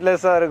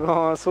 வெயிட்லெஸ்ஸா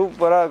இருக்கும்.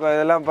 சூப்பரா இருக்கும்.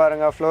 இதெல்லாம்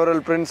பாருங்க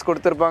ஃப்ளோரல் பிரிண்ட்ஸ்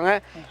கொடுத்துருப்பாங்க.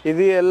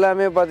 இது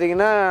எல்லாமே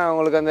பாத்தீங்கன்னா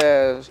உங்களுக்கு அந்த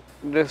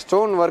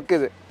ஸ்டோன் ஒர்க்.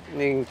 இது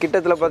நீங்க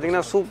கிட்டத்துல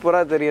பாத்தீங்கன்னா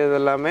சூப்பரா தெரியுது.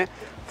 எல்லாமே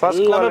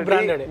first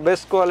quality,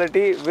 best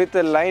quality with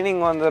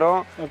lining வந்துடும்.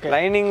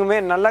 லைனிங்குமே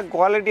நல்ல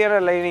குவாலிட்டியான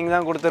லைனிங்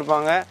தான்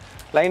கொடுத்துருப்பாங்க.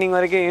 லைனிங்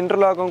வரைக்கும்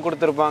இன்டர்லாக்கும்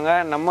கொடுத்துருப்பாங்க.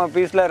 நம்ம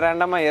பீஸில்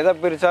ரேண்டமாக எதை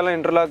பிரித்தாலும்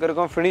இன்டர்லாக்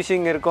இருக்கும்,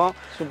 ஃபினிஷிங் இருக்கும்,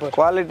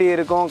 குவாலிட்டி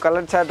இருக்கும்,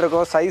 கலர் சார்ட்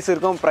இருக்கும், சைஸ்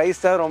இருக்கும்.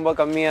 ப்ரைஸ் தான் ரொம்ப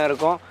கம்மியாக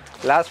இருக்கும்.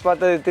 லாஸ்ட்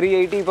பார்த்தது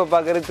 380, இப்போ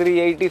பார்க்குறது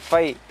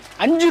 385.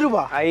 5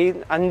 ரூபா.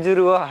 5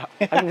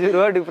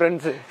 ரூபா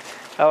டிஃப்ரென்ஸு.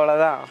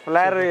 அவ்வளோதான்.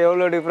 ஃப்ளேர்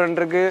எவ்வளோ டிஃப்ரெண்ட்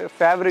இருக்குது,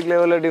 ஃபேப்ரிக்கில்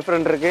எவ்வளோ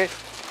டிஃப்ரெண்ட்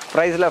இருக்குது,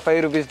 ப்ரைஸில் 5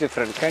 rupees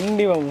டிஃப்ரெண்ட்.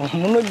 கண்டிப்பாக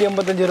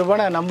 385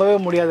 ரூபாய் நம்பவே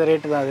முடியாத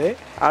ரேட்டு தான் அது.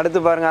 அடுத்து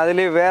பாருங்கள்,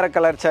 அதுலேயே வேறு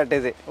கலர் சார்ட்.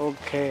 இது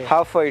ஓகே.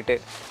 Half white.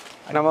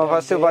 நம்ம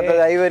ஃபர்ஸ்ட்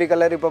பார்த்தது ஐவரி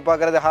கலர், இப்போ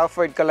பார்க்குறது ஹாஃப்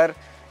ஒயிட் கலர்.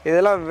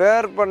 இதெல்லாம்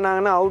வேர்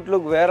பண்ணாங்கன்னா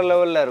அவுட்லுக் வேறு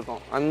லெவலில்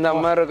இருக்கும். அந்த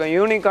மாதிரி இருக்கும்.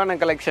 யூனிக்கான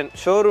collection,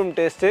 showroom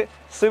taste,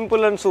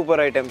 simple and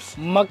super items.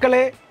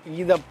 மக்களே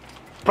இதை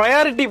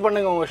ப்ரையாரிட்டி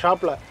பண்ணுங்கள் உங்கள்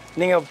ஷாப்பில்.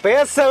 நீங்கள்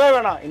பேசவே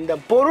வேணாம், இந்த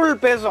பொருள்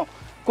பேசும்,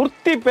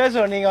 குர்த்தி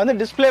பேசும். நீங்கள் வந்து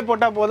டிஸ்பிளே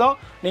போட்டால் போதும்,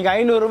 நீங்கள்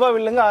 500 ரூபாய்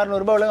வில்லுங்க,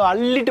 600 ரூபாய் வில்லுங்க,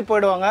 அள்ளிட்டு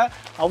போயிடுவாங்க.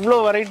 அவ்வளோ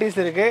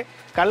வெரைட்டிஸ் இருக்குது.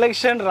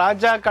 கலெக்ஷன்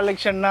ராஜா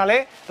கலெக்ஷன்னாலே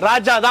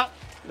ராஜா தான்.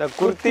 The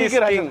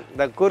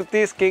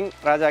Kurtis King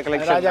Raja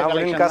collection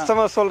அப்படின்னு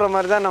கஸ்டமர் சொல்ற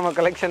மாதிரி தான் நம்ம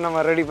கலெக்ஷன்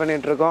நம்ம ரெடி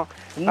பண்ணிட்டு இருக்கோம்.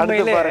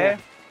 அடுத்து பாருங்க,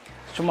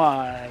 சும்மா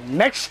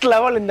நெக்ஸ்ட்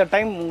லெவல் இந்த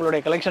டைம்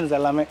உங்களுடைய கலெக்ஷன்ஸ்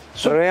எல்லாமே.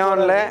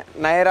 ரேயான்ல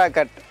நைரா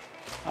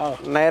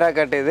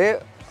கட் இது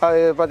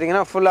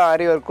பார்த்தீங்கன்னா ஃபுல்லாக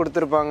ஆரி ஒர்க்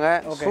கொடுத்துருப்பாங்க.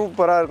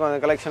 சூப்பராக இருக்கும்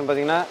அந்த கலெக்ஷன்.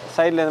 பார்த்தீங்கன்னா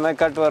சைடில் இந்த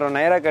மாதிரி கட் வரும்.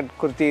 நைரா கட்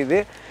குர்த்தி இது.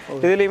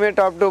 இதுலேயுமே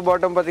டாப் டு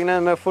பாட்டம் பார்த்தீங்கன்னா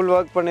இந்த மாதிரி ஃபுல்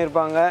ஒர்க்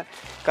பண்ணியிருப்பாங்க.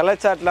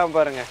 கலர் சார்ட்லாம்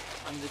பாருங்கள்.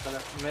 5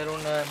 colour,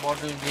 maroon,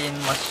 bottle green,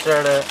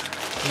 mustard,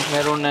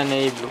 maroon,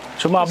 நெய் ப்ளூ.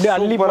 சும்மா அப்படியே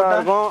அள்ளி சூப்பராக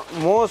இருக்கும்.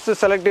 Most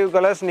selective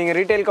colours. நீங்கள்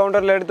ரீட்டைல்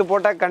கவுண்டரில் எடுத்து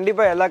போட்டால்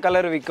கண்டிப்பாக எல்லா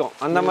கலரும் விற்கும்.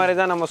 அந்த மாதிரி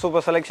தான் நம்ம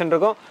சூப்பர் செலெக்ஷன்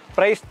இருக்கும்.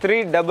 ப்ரைஸ்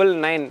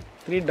 399.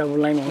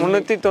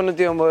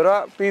 399 ரூபா.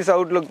 பீஸ்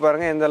அவுட்லுக்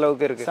பாருங்க எந்த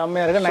அளவுக்கு இருக்கு.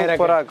 செம்மையா இருக்கு.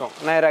 சூப்பராக இருக்கும்.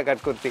 Naira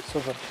cut kurti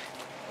super.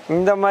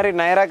 இந்த மாதிரி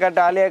நைரா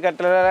கட், ஆலியா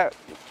கட்டில்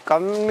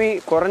கம்மி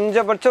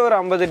குறைஞ்சபட்சம் ஒரு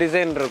 50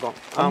 டிசைன் இருக்கும்.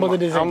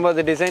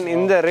 50 டிசைன்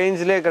இந்த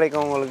ரேஞ்சிலே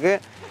கிடைக்கும் உங்களுக்கு.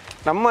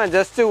 நம்ம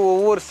ஜஸ்ட்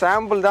ஒவ்வொரு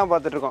சாம்பிள் தான்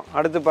பார்த்துட்டு இருக்கோம்.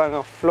 அடுத்து பாருங்க,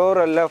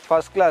 ஃப்ளோரல்ல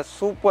ஃபர்ஸ்ட் கிளாஸ்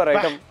சூப்பர்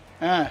ஐட்டம்.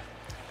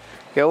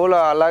 எவ்வளோ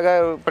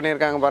அழகாக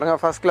பண்ணியிருக்காங்க பாருங்க.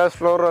 ஃபர்ஸ்ட் கிளாஸ்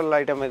ஃப்ளோரல்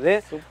ஐட்டம் இது.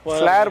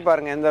 ஃப்ளேர்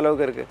பாருங்க எந்த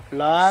அளவுக்கு இருக்கு.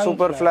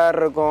 சூப்பர் ஃப்ளேர்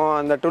இருக்கும்.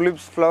 அந்த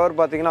டுலிப்ஸ் ஃப்ளவர்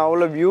பார்த்தீங்கன்னா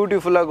அவ்வளோ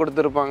பியூட்டிஃபுல்லாக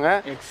கொடுத்துருப்பாங்க.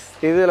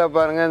 இதில்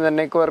பாருங்க இந்த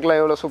நெக்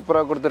ஒர்க்லாம் எவ்வளோ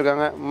சூப்பராக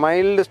கொடுத்துருக்காங்க.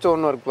 மைல்டு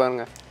ஸ்டோன் ஒர்க்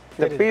பாருங்க.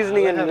 இந்த பீஸ்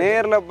நீங்கள்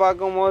நேரில்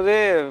பார்க்கும்போது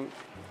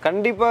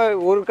கண்டிப்பாக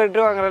ஒரு கட்டு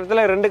வாங்குற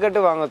இடத்துல 2 கட்டு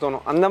வாங்க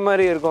தோணும். அந்த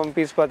மாதிரி இருக்கும்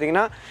பீஸ்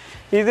பார்த்தீங்கன்னா.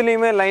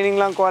 இதுலேயுமே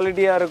லைனிங்லாம்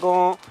குவாலிட்டியாக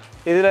இருக்கும்.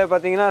 இதில்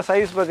பார்த்தீங்கன்னா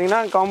சைஸ் பார்த்தீங்கன்னா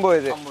காம்போ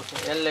இது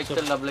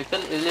LXL,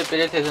 XXL. இதுலேயே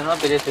பெரிய சைஸ்னா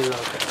பெரிய சைஸ்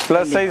இருக்குது,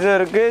 ப்ளஸ் சைஸும்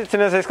இருக்குது,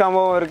 சின்ன சைஸ்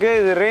காம்போவும் இருக்குது.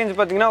 இது ரேஞ்ச்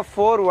பார்த்தீங்கன்னா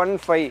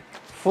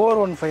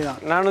 415 தான்.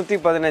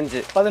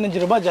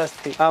 415 ரூபாய்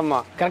ஜாஸ்தி.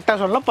 ஆமாம், கரெக்டாக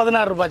சொல்லலாம்.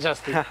 16 ரூபாய்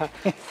ஜாஸ்தி.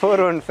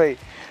 415.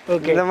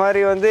 இந்த மாதிரி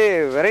வந்து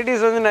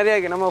வெரைட்டிஸ் வந்து நிறைய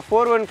இருக்கு. நம்ம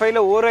 415ல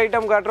ஒரு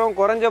ஐட்டம் காட்டுறோம்.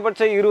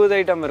 குறைஞ்சபட்சம் 20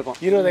 ஐட்டம் இருக்கும்.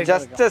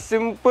 ஜஸ்ட்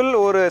சிம்பிள்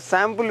ஒரு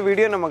சாம்பிள்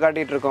வீடியோ நம்ம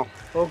காட்டிட்டு இருக்கோம்.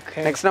 ஓகே,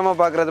 நெக்ஸ்ட் நம்ம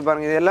பார்க்குறது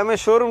பாருங்க. இது எல்லாமே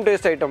ஷோரூம்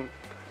டேஸ்ட் ஐட்டம்.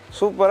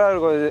 சூப்பராக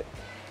இருக்கும். இது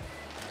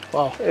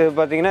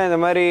பார்த்தீங்கன்னா இந்த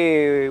மாதிரி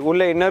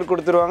உள்ள இன்னர்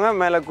கொடுத்துருவாங்க.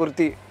 மேலே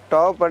குர்த்தி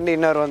டாப் அண்ட்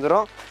இன்னர்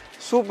வந்துடும்.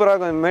 சூப்பராக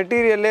இருக்கும்.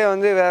 மெட்டீரியல்லே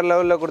வந்து வேறு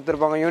லெவலில்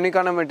கொடுத்துருப்பாங்க.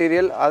 யூனிக்கான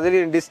மெட்டீரியல்.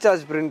 அதுலேயும்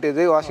டிஸ்சார்ஜ் பிரிண்ட்.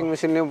 இது வாஷிங்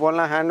மிஷின்லேயும்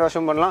போடலாம், ஹேண்ட்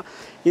வாஷும் பண்ணலாம்.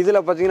 இதில்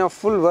பார்த்தீங்கன்னா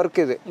ஃபுல் ஒர்க்.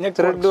 இது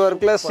த்ரெட்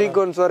ஒர்க்கில்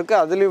சீக்வன்ஸ் ஒர்க்கு.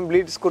 அதுலேயும்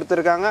ப்ளீட்ஸ்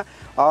கொடுத்துருக்காங்க.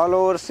 ஆல்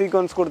ஓவர்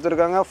சீக்வன்ஸ்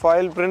கொடுத்துருக்காங்க.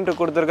 ஃபாயில் பிரிண்ட்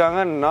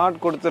கொடுத்துருக்காங்க.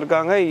 நாட்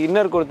கொடுத்துருக்காங்க.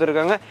 இன்னர்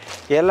கொடுத்துருக்காங்க.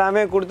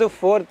 எல்லாமே கொடுத்து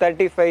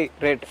 435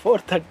 ரேட்.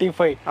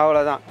 435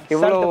 அவ்வளோதான்.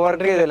 இவ்வளோ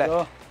ஒர்க்கு இதில்.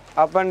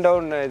 Up and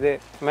down. இது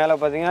மேலே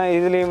பார்த்தீங்கன்னா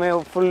இதுலேயுமே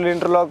ஃபுல்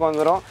இன்டர்லாக்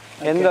வந்துடும்.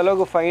 எந்த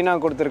அளவுக்கு ஃபைனாக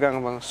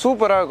கொடுத்துருக்காங்க பாருங்க.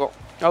 சூப்பராக இருக்கும்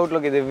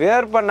அவுட்லுக். இது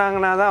வேர்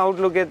பண்ணாங்கன்னா தான்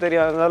அவுட்லுக்கே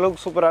தெரியும். அந்த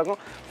அளவுக்கு சூப்பராக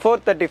இருக்கும்.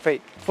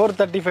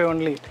 435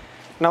 ஒன்லி.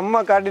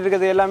 நம்ம காட்டிட்டு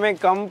இருக்கிறது எல்லாமே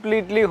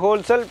கம்ப்ளீட்லி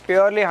ஹோல்சேல்.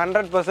 பியூர்லி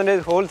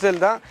 100%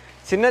 ஹோல்சேல் தான்.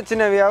 சின்ன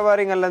சின்ன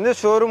வியாபாரிகள்லேருந்து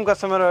ஷோரூம்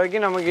கஸ்டமர்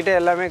வரைக்கும் நம்மக்கிட்ட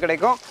எல்லாமே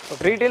கிடைக்கும்.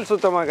 ரீட்டைல்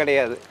சுத்தமாக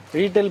கிடையாது.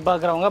 ரீட்டைல்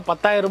பார்க்குறவங்க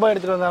 10,000 ரூபாய்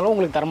எடுத்துகிட்டு வந்தாலும்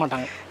உங்களுக்கு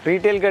தரமாட்டாங்க.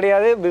 ரீட்டைல்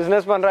கிடையாது.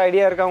 பிஸ்னஸ் பண்ணுற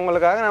ஐடியா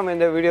இருக்கவங்களுக்காக நம்ம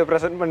இந்த வீடியோ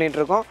ப்ரெசென்ட் பண்ணிட்டு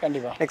இருக்கோம்.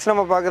 கண்டிப்பாக. நெக்ஸ்ட்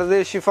நம்ம பார்க்குறது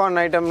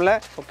ஷிஃபான் ஐட்டமில்.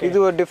 இது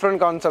ஒரு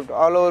different concept.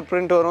 All over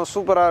print வரும்.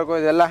 சூப்பராக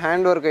இருக்கும். இதெல்லாம்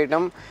ஹேண்ட் ஒர்க்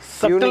ஐட்டம்.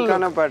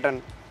 யூனிக்கான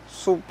பேட்டர்ன்.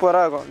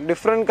 சூப்பராக இருக்கும்.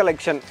 Different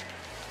collection.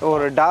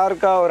 ஒரு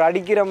டார்க்காக ஒரு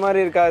அடிக்கிற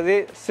மாதிரி இருக்காது.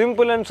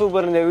 சிம்பிள் அண்ட்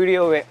சூப்பர் இந்த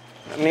வீடியோவே.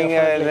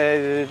 நீங்கள்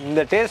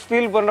இந்த டேஸ்ட்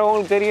ஃபீல்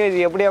பண்ணுறவங்களுக்கு தெரியும் இது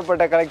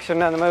எப்படியாப்பட்ட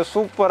கலெக்ஷன். அந்த மாதிரி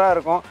சூப்பராக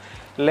இருக்கும்.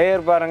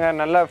 லேயர் பாருங்கள்,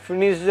 நல்லா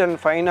ஃபினிஷ் அண்ட்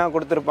ஃபைனாக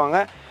கொடுத்துருப்பாங்க.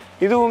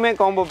 இதுவுமே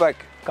combo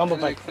back.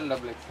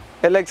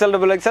 LXL,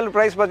 XXL.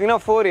 Price பார்த்தீங்கன்னா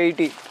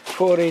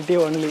 480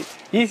 ஒன்லி.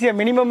 ஈஸியாக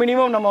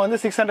மினிமம் நம்ம வந்து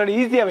 600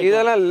 ஈஸியாக.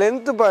 இதெல்லாம்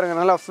லென்த்து பாருங்கள்,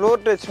 நல்லா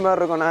ஃப்ளோர் டச் மாதிரி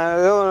இருக்கும். நான்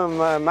ஏதோ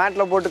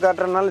மேட்டில் போட்டு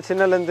காட்டுறதுனால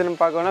சின்ன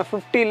லென்த்துன்னு பார்க்கணும்னா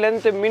 50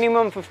 லென்த்து,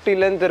 மினிமம் 50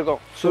 லென்த்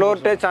இருக்கும்.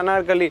 ஃப்ளோர் டச்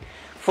அனார்கலி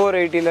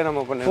 480ல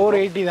நம்ம பண்ணுவோம்.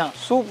 480 தான்.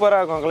 சூப்பராக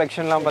இருக்கும்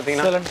கலெக்ஷன்லாம்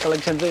பார்த்தீங்கன்னா.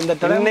 கலெக்ஷன்ஸ் இந்த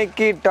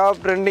இன்னைக்கு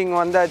டாப் ட்ரெண்டிங்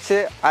வந்தாச்சு.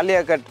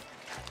 ஆலியா கட்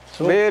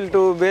பேல்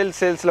டு பேல்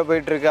சேல்ஸில்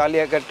போயிட்டுருக்கு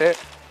ஆலியா கட்டு.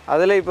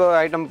 அதில் இப்போ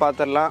ஐட்டம்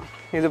பார்த்துடலாம்.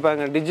 இது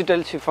பாருங்க,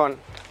 digital chiffon.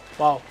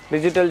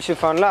 Digital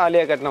ஷிஃபான்ல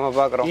Alia cut நம்ம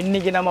பார்க்குறோம்.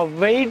 இன்னைக்கு நம்ம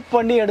வெயிட்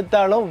பண்ணி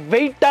எடுத்தாலும்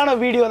வெயிட்டான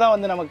வீடியோ தான்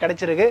வந்து நமக்கு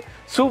கிடைச்சிருக்கு.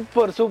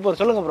 சூப்பர்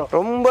சொல்லுங்க ப்ரோ.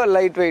 ரொம்ப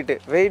லைட்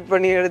வெயிட்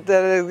பண்ணி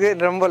எடுத்ததுக்கு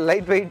ரொம்ப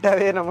லைட்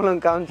வெயிட்டாகவே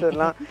நம்மளும்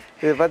காமிச்சிடலாம்.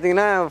 இது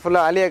பார்த்தீங்கன்னா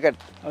ஃபுல்லாக ஆலியா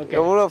கட்.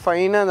 எவ்வளோ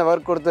ஃபைனாக அந்த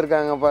ஒர்க்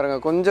கொடுத்துருக்காங்க பாருங்க.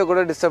 கொஞ்சம்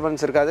கூட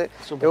டிஸ்டர்பன்ஸ் இருக்காது.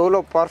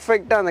 எவ்வளோ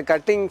பர்ஃபெக்டாக அந்த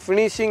கட்டிங்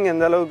ஃபினிஷிங்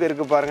எந்த அளவுக்கு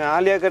இருக்குது பாருங்க.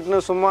 ஆலியா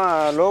கட்னு சும்மா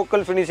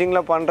லோக்கல்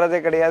ஃபினிஷிங்கில்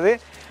பண்ணுறதே கிடையாது.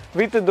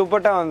 வித்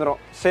துப்பட்டா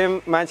வந்துடும். Same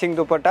matching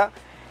dupatta.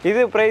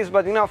 இது பிரைஸ்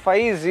பார்த்தீங்கன்னா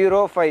 505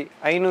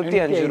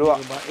 ரூபா.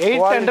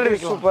 800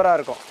 சூப்பராக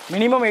இருக்கும்.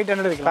 மினிமம்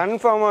 800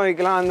 கன்ஃபார்மாக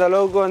விற்கலாம். அந்த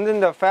அளவுக்கு வந்து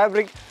இந்த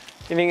ஃபேப்ரிக்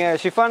நீங்கள்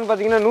ஷிஃபான்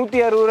பார்த்தீங்கன்னா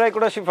 160 ரூபாய்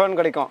கூட ஷிஃபான்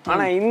கிடைக்கும்.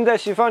 ஆனால் இந்த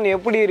ஷிஃபான்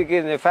எப்படி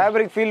இருக்குது, இந்த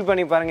ஃபேப்ரிக் ஃபீல்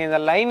பண்ணி பாருங்கள், இந்த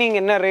லைனிங்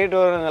என்ன ரேட்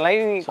வரும், இந்த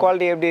லைனிங்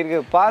குவாலிட்டி எப்படி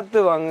இருக்குது பார்த்து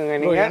வாங்குங்க.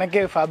 நீங்கள்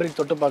எனக்கே ஃபேப்ரிக்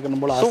தொட்டு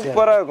பார்க்கணும் போல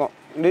சூப்பராக இருக்கும்.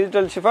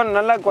 டிஜிட்டல் ஷிஃபான்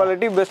நல்ல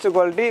quality, best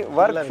quality.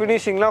 Work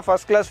ஃபினிஷிங்லாம்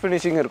first class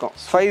finishing இருக்கும்.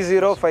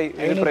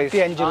 505 பிரைஸ்.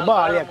 505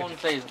 ரூபாய் ஆலியா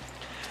கட்.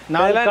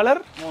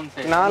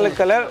 4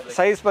 கலர்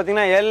சைஸ்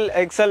பார்த்தீங்கன்னா எல்,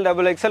 எக்ஸ்எல்,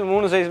 XXL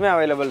 3 சைஸுமே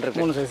அவைலபிள்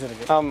இருக்கு. 3 சைஸ்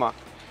இருக்கு. ஆமாம்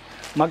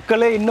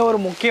மக்களே, இன்னொரு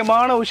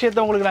முக்கியமான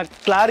விஷயத்த உங்களுக்கு நான்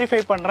கிளாரிஃபை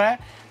பண்ணுறேன்.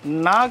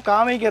 நான்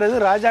காமிக்கிறது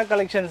ராஜா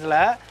கலெக்ஷன்ஸில்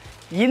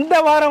இந்த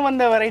வாரம்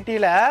வந்த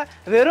வெரைட்டியில்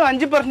வெறும்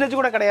 5%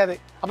 கூட கிடையாது.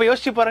 அப்போ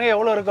யோசிச்சு பாருங்க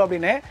எவ்வளோ இருக்கும்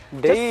அப்படின்னு.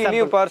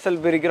 டெய்லியும்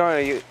பார்சல் பிரிக்கிறோம்.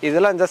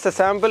 இதெல்லாம் ஜஸ்ட்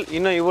சாம்பிள்.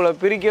 இன்னும் இவ்வளோ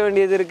பிரிக்க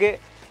வேண்டியது இருக்கு.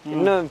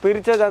 இன்னும்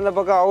பிரிச்சது அந்த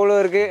பக்கம் அவ்வளோ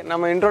இருக்கு.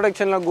 நம்ம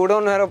இன்ட்ரோடக்ஷன்ல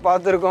குடோன் வேற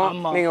பார்த்துருக்கோம்.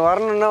 நீங்க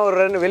வரணும்னா ஒரு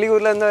 2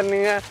 வெளியூர்ல இருந்து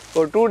வரீங்க,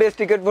 ஒரு 2 days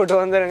டிக்கெட் போட்டு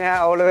வந்துருங்க.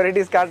 அவ்வளோ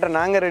வெரைட்டிஸ் காட்டுற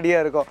நாங்க ரெடியா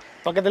இருக்கோம்.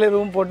 பக்கத்துல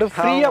ரூம் போட்டு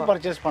ஃப்ரீயா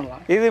பர்ச்சேஸ்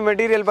பண்ணலாம். இது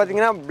மெட்டீரியல்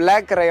பாத்தீங்கன்னா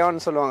பிளாக் ரயான்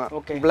சொல்லுவாங்க.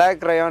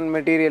 பிளாக் ரயான்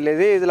மெட்டீரியல்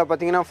இது. இதுல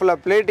பாத்தீங்கன்னா ஃபுல்லா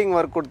பிளேட்டிங்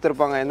ஒர்க்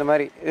கொடுத்துருப்பாங்க. இந்த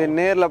மாதிரி இது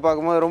நேர்ல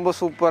பார்க்கும்போது ரொம்ப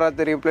சூப்பரா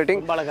தெரியும்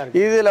பிளேட்டிங்.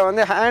 இதுல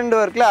வந்து ஹேண்ட்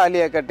ஒர்க்ல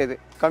ஆலியா கட். இது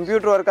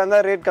கம்ப்யூட்டர் ஒர்க் அந்த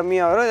ரேட்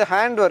கம்மியா வரும். இது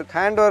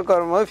ஹேண்ட் ஒர்க்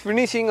வரும்போது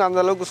ஃபினிஷிங்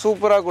அந்த அளவுக்கு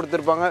சூப்பரா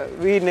கொடுத்துருப்பாங்க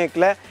வி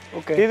நெக்ல.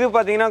 இது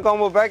பாத்தீங்கன்னா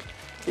காம்போ பேக்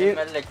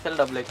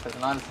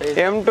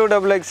M2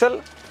 XXL.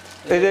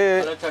 இது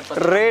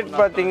ரேட்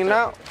பார்த்தீங்கன்னா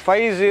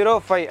 505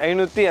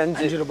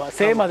 ரூபாய்.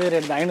 சேம் அதே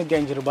ரேட் தான்,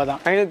 505 ரூபாய் தான்.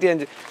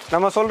 505.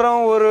 நம்ம சொல்கிறோம்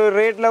ஒரு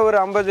ரேட்டில் ஒரு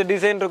 50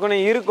 டிசைன் இருக்குன்னு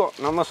இருக்கும்.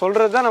 நம்ம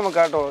சொல்கிறது தான் நம்ம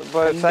காட்டுவோம்.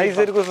 இப்போ சைஸ்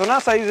இருக்கும்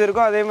சொன்னால் சைஸ்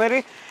இருக்கும். அதே மாதிரி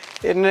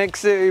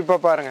நெக்ஸ்ட் இப்போ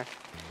பாருங்கள்,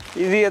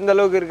 இது எந்த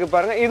அளவுக்கு இருக்குது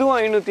பாருங்கள்.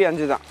 இதுவும்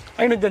 505 தான்.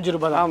 505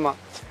 ரூபாய் தான். ஆமாம்.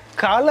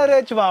 கலர்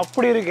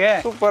அப்படி இருக்கு,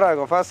 சூப்பராக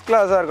இருக்கும். ஃபர்ஸ்ட்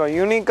கிளாஸாக இருக்கும்.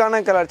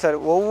 யூனிக்கான கலர் சார்.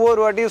 ஒவ்வொரு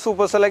வாட்டியும்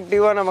சூப்பர்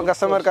செலக்டிவாக நம்ம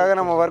கஸ்டமருக்காக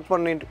நம்ம ஒர்க்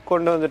பண்ணி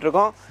கொண்டு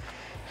வந்துட்டுருக்கோம்.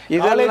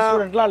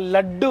 இதெல்லாம்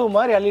லட்டு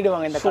மாதிரி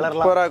அள்ளிடுவாங்க. இந்த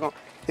கலர்லாம் சூப்பரா இருக்கும்.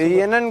 இது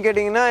என்னன்னு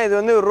கேட்டிங்கன்னா இது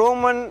வந்து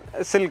ரோமன்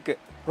சில்க்.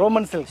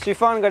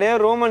 ஷிஃபான் கிடையாது,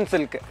 ரோமன்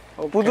சில்க்.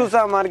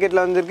 புதுசா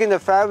மார்க்கெட்ல வந்திருக்கு. இந்த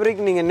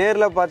ஃபேப்ரிக் நீங்க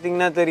நேர்ல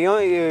பாத்தீங்கன்னா தெரியும்,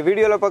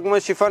 வீடியோல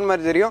பார்க்கும்போது ஷிஃபான்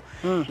மாதிரி தெரியும்.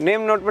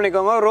 நேம் நோட்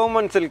பண்ணிக்கோங்க,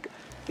 ரோமன் சில்க்.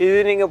 இது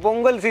நீங்க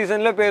பொங்கல்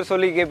சீசன்ல பேர்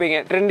சொல்லி கேட்பீங்க,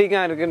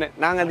 ட்ரெண்டிங்கா இருக்குன்னு.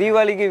 நாங்க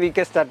தீபாவளிக்கு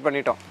விற்க ஸ்டார்ட்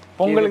பண்ணிட்டோம்.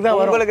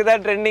 உங்களுக்கு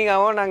தான் ட்ரெண்டிங்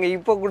ஆகும். நாங்க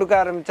இப்போ கொடுக்க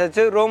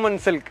ஆரம்பிச்சாச்சு ரோமன்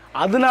சில்க்.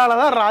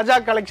 அதனாலதான் ராஜா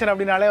கலெக்ஷன்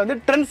அப்படினாலே வந்து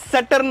ட்ரெண்ட்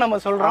செட்டர் நம்ம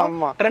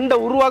சொல்றோம். ட்ரெண்ட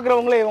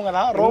உருவாக்குறவங்களே இவங்க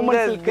தான். ரோமன்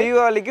சில்க்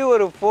தீபாவளிக்கு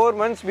ஒரு 4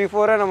 months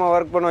பிஃபோரா நம்ம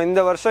ஒர்க் பண்ணுவோம்.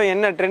 இந்த வருஷம்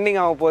என்ன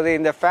ட்ரெண்டிங் ஆக போகுது,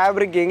 இந்த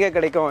ஃபேப்ரிக் எங்க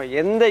கிடைக்கும்,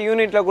 எந்த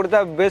யூனிட்ல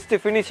கொடுத்தா பெஸ்ட்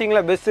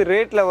ஃபினிஷிங்ல பெஸ்ட்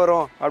ரேட்ல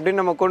வரும்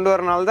அப்படின்னு நம்ம கொண்டு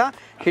வரனால தான்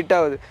ஹிட்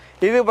ஆகுது.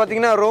 இது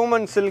பாத்தீங்கன்னா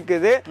ரோமன் சில்க்.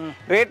 இது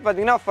ரேட்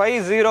பாத்தீங்கன்னா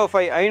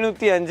 505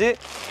 505.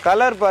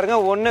 கலர் பாருங்க,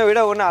 ஒன்னை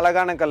விட ஒன்னு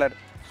அழகான கலர்.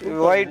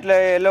 ஒயிட்ல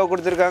எல்லோ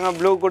கொடுத்துருக்காங்க,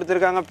 ப்ளூ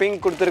கொடுத்துருக்காங்க,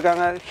 பிங்க்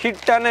கொடுத்துருக்காங்க.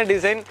 ஹிட்டான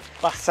டிசைன்,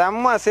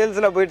 செம்ம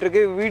சேல்ஸ்ல போயிட்டு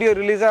இருக்கு. வீடியோ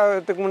ரிலீஸ்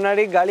ஆகிறதுக்கு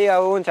முன்னாடி காலி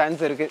ஆகவும்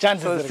சான்ஸ் இருக்கு.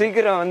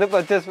 சீக்கிரம் வந்து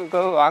பர்ச்சேஸ்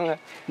வாங்க.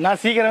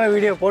 நான் சீக்கிரமே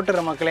வீடியோ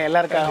போட்டுறேன் மக்களே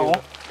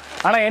எல்லாருக்காகவும்.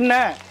 ஆனா என்ன,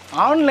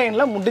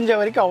 ஆன்லைன்ல முடிஞ்ச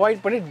வரைக்கும்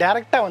அவாய்ட் பண்ணி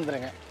டைரக்டா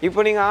வந்துருங்க. இப்போ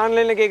நீங்க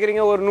ஆன்லைன்ல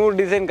கேக்குறீங்க, ஒரு 100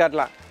 டிசைன்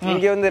காட்டலாம்.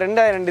 இங்க வந்து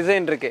 2000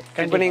 டிசைன் இருக்கு.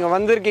 இப்போ நீங்க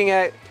வந்திருக்கீங்க,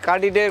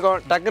 காட்டிட்டே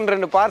இருக்கோம், டக்குன்னு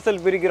 2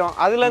 பார்சல் பிரிக்கிறோம்,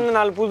 அதுல இருந்து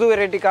 4 புது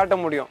வெரைட்டி காட்ட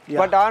முடியும்.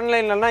 பட்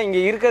ஆன்லைன்லனா இங்க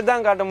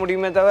இருக்கதான் காட்ட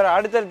முடியுமே தவிர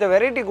அடுத்தடுத்த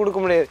வெரைட்டி கொடுக்க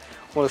முடியாது.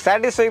 உங்களுக்கு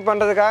சாட்டிஸ்ஃபை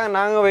பண்றதுக்காக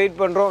நாங்க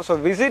வெயிட் பண்றோம். ஸோ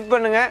விசிட்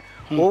பண்ணுங்க,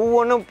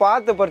 ஒவ்வொன்றும்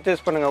பார்த்து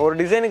பர்ச்சேஸ் பண்ணுங்க. ஒரு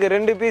டிசைனுக்கு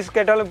 2 பீஸ்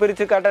கேட்டாலும்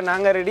பிரிச்சு காட்ட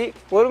நாங்க ரெடி.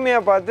 பொறுமையா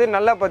பார்த்து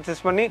நல்லா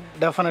பர்ச்சேஸ் பண்ணி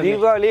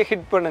தீபாவளியே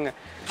ஹிட் பண்ணுங்க.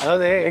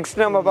 அதாவது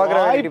நெக்ஸ்ட் நம்ம பார்க்குற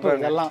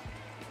எல்லாம்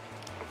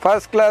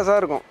ஃபர்ஸ்ட் கிளாஸாக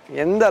இருக்கும்.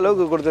 எந்த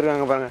அளவுக்கு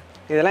கொடுத்துருக்காங்க பாருங்க.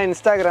 இதெல்லாம்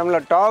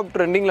இன்ஸ்டாகிராமில் டாப்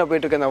ட்ரெண்டிங்கில்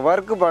போயிட்டு இருக்கு. அந்த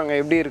ஒர்க்கு பாருங்க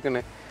எப்படி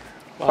இருக்குன்னு.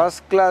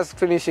 First class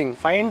finishing,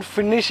 fine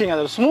finishing,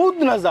 அது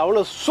ஸ்மூத்னஸ்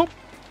அவ்வளோ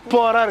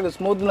சூப்பராக இருக்குது.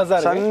 ஸ்மூத்னஸாக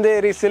இருக்குது.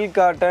 Chanderi silk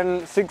cotton,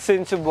 6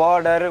 inch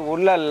border,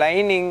 உள்ள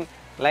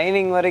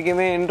லைனிங்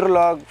வரைக்குமே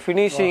இன்டர்லாக்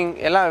ஃபினிஷிங்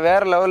எல்லாம்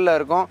வேறு லெவலில்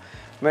இருக்கும்.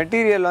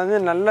 மெட்டீரியல் வந்து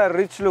நல்லா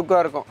ரிச்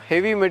லுக்காக இருக்கும்.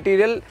 Heavy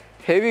material,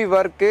 heavy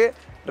work.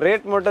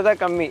 Rate மட்டும் தான்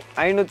கம்மி,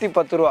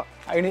 510 ரூபா.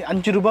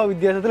 5 ரூபாய்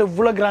வித்தியாசத்தில்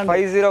இவ்வளோ கிராண்ட்.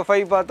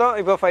 505 பார்த்தோம்,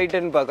 இப்போ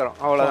 510 பார்க்குறோம்.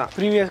 அவ்வளோதான்.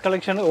 ப்ரீவியஸ்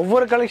கலெக்ஷன்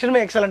ஒவ்வொரு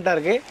கலெக்ஷனுமே எக்ஸலண்ட்டாக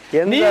இருக்கு.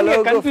 எந்த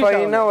அளவுக்கு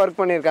ஃபைனாக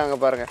ஒர்க் பண்ணியிருக்காங்க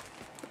பாருங்க.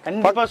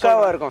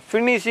 பக்காவா இருக்கும்.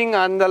 ஃபினிஷிங்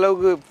அந்த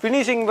அளவுக்கு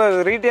ஃபினிஷிங்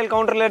ரீட்டைல்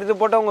கவுண்டர்ல எடுத்து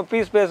போட்டு அவங்க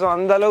பீஸ் பேசும்,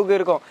 அந்த அளவுக்கு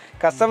இருக்கும்.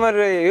 கஸ்டமர்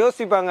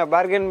யோசிப்பாங்க,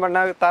 பார்கெயின்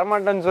பண்ணா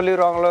தரமாட்டேன்னு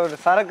சொல்லிடுவாங்களோ,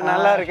 சரக்கு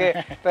நல்லா இருக்கு,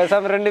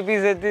 பேசாம 2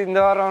 பீஸ் எடுத்து இந்த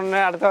வாரம்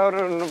ஒன்று அடுத்த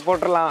வாரம் ஒன்று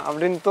போட்டுடலாம்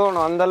அப்படின்னு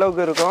தோணும். அந்த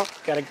அளவுக்கு இருக்கும்.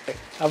 கரெக்ட்,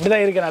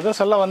 அப்படிதான் இருக்கு. நான்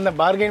அதான் சொல்ல வந்தேன்,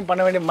 பார்கெயின்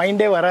பண்ண வேண்டிய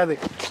மைண்டே வராது.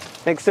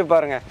 நெக்ஸ்ட்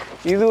பாருங்க,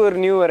 இது ஒரு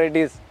நியூ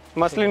வெரைட்டிஸ்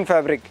மஸ்லின்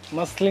ஃபேப்ரிக்.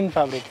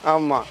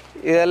 ஆமாம்,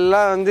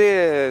 இதெல்லாம் வந்து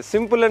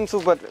சிம்பிள் அண்ட்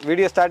சூப்பர்.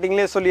 வீடியோ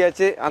ஸ்டார்டிங்லேயே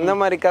சொல்லியாச்சு. அந்த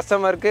மாதிரி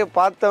கஸ்டமருக்கு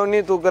பார்த்தவொடனே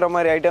தூக்குற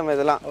மாதிரி ஐட்டம்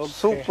இதெல்லாம்.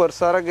 சூப்பர்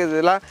சரக்கு.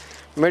 இதெல்லாம்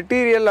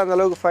மெட்டீரியல் அந்த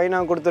அளவுக்கு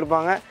ஃபைனாக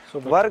கொடுத்துருப்பாங்க.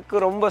 ஒர்க்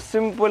ரொம்ப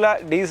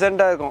சிம்பிளாக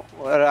டீசெண்டாக இருக்கும்.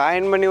 ஒரு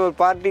அயன் பண்ணி ஒரு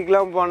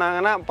பார்ட்டிக்கெலாம்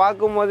போனாங்கன்னா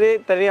பார்க்கும் போதே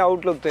தனியாக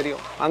அவுட்லுக்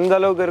தெரியும். அந்த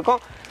அளவுக்கு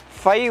இருக்கும்.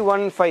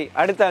 515,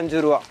 அடுத்த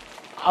 5 ரூபா.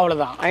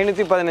 அவ்வளவுதான்.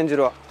 515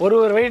 ரூபா. ஒரு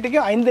வெரைட்டிக்கு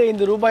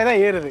 5 ரூபாய் தான்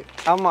ஏறுது.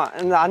 ஆமா,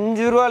 இந்த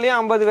 5 ரூபாலயும்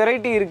 50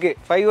 வெரைட்டி இருக்கு.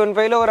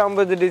 515ல ஒரு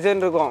 50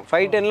 டிசைன் இருக்கும்,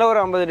 510ல ஒரு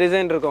 50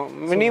 டிசைன் இருக்கும்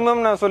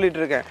மினிமம். நான் சொல்லிட்டு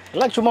இருக்கேன்,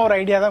 எல்லாம் சும்மா ஒரு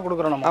ஐடியா தான்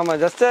கொடுக்குறோம் நம்ம. ஆமா,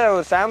 ஜஸ்ட்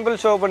ஒரு சாம்பிள்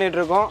ஷோ பண்ணிட்டு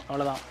இருக்கோம்,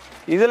 அவ்வளவுதான்.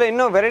 இதுல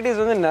இன்னும்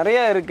வெரைட்டிஸ் வந்து நிறைய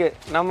இருக்கு.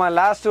 நம்ம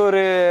லாஸ்ட்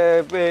ஒரு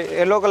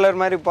எல்லோ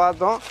கலர் மாதிரி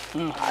பார்த்தோம்,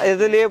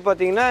 இதுலயே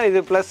பாத்தீங்கன்னா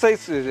இது பிளஸ்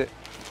சைஸ். இது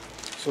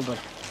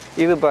சூப்பர்.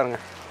 இது பாருங்க,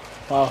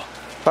 வாவ்,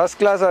 ஃபர்ஸ்ட்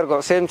கிளாஸா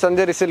இருக்கும். Same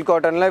Chanderi silk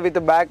காட்டன்ல with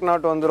back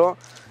not வந்துரும்.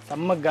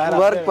 செம்ம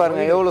ஒர்க்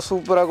பாருங்க எவ்வளவு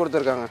சூப்பரா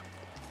கொடுத்துருக்காங்க.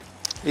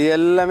 இது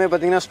எல்லாமே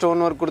பாத்தீங்கன்னா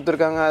ஸ்டோன் ஒர்க்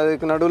கொடுத்துருக்காங்க,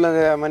 அதுக்கு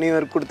நடுவில் மணி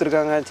ஒர்க்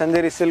கொடுத்துருக்காங்க.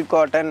 Chanderi silk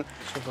cotton.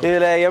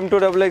 இதுல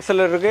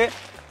M2XXL இருக்கு,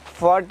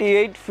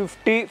 48,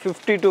 50,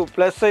 52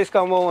 பிளஸ் சைஸ்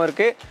காம்போவும்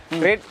இருக்கு.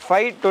 ரேட்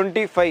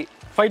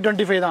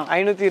 525 தான்,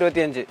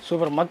 525.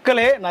 சூப்பர்.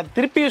 மக்களே, நான்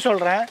திருப்பியும்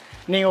சொல்றேன்,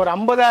 நீங்க ஒரு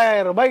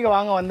 50,000 ரூபாய்க்கு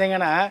வாங்க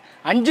வந்தீங்கன்னா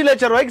 5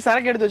 லட்சம் ரூபாய்க்கு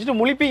சரக்கு எடுத்து வச்சுட்டு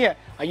முழிப்பீங்க.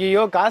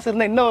 ஐயோ, காசு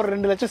இருந்தால் இன்னும் ஒரு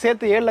 2 லட்சம்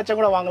சேர்த்து 7 லட்சம்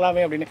கூட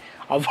வாங்கலாமே அப்படின்னு.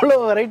 அவ்வளோ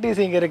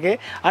வெரைட்டிஸ் இங்கே இருக்குது.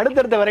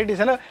 அடுத்தடுத்த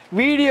வெரைட்டிஸ்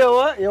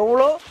வீடியோவை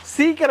எவ்வளோ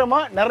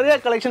சீக்கிரமாக நிறைய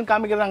கலெக்ஷன்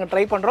காமிக்கிறது நாங்கள்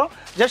ட்ரை பண்ணுறோம்.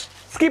 ஜஸ்ட்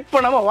ஸ்கிப்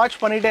பண்ணாமல் வாட்ச்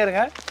பண்ணிகிட்டே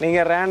இருங்க.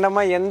 நீங்கள்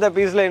ரேண்டமாக எந்த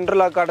பீஸில்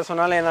இன்டர்லாக் காட்ட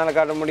சொன்னாலும் என்னால்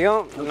காட்ட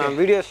முடியும். நான்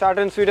வீடியோ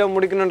ஷார்ட் அண்ட் ஸ்வீட்டாக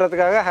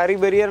முடிக்கணுன்றதுக்காக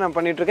ஹரிபரியாக நான்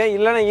பண்ணிகிட்ருக்கேன்.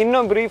 இல்லைனா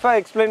இன்னும் ப்ரீஃபாக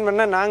எக்ஸ்பிளைன்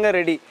பண்ண நாங்கள்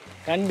ரெடி.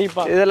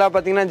 கண்டிப்பாக. இதெல்லாம்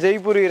பார்த்தீங்கன்னா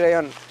ஜெய்ப்பூரி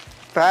ரயான்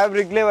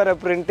ஃபேப்ரிக்லேயே வர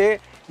பிரிண்ட்டு.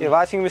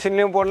 வாஷிங்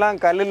மிஷின்லேயும் போடலாம்,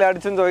 கல்லில்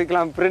அடிச்சும்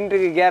துவைக்கலாம்.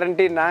 பிரிண்ட்டுக்கு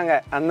கேரண்டி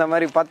நாங்கள். அந்த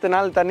மாதிரி 10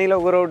 நாள் தண்ணியில்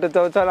ஊற விட்டு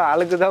துவைச்சாலும்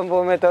அழுக்கு தான்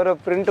போகுமே தவிர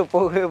பிரிண்ட்டு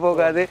போகவே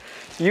போகாது.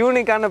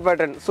 யூனிக்கான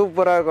பேட்டர்ன்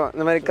சூப்பராக இருக்கும்.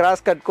 இந்த மாதிரி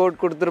கிராஸ் கட்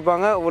கோட்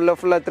கொடுத்துருப்பாங்க, உள்ள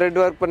ஃபுல்லாக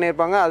த்ரெட் ஒர்க்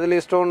பண்ணியிருப்பாங்க,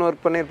 அதுலேயும் ஸ்டோன்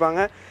ஒர்க்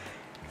பண்ணியிருப்பாங்க.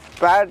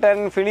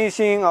 பேட்டர்ன்,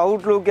 ஃபினிஷிங்,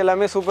 அவுட்லுக்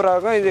எல்லாமே சூப்பராக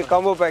இருக்கும். இது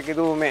காம்போ பேக்.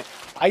 இதுவுமே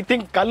ஐ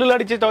திங்க் கல்லில்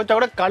அடிச்சு துவைச்சா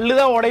கூட கல்லு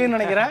தான் உடையும்னு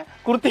நினைக்கிறேன்.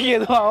 குர்த்திக்கு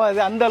எதுவும் ஆகாது.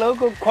 அந்த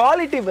அளவுக்கு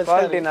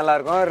குவாலிட்டி நல்லா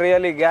இருக்கும்.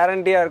 ரியலி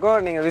கேரண்டியா இருக்கும்.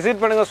 நீங்க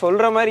விசிட் பண்ணுங்க.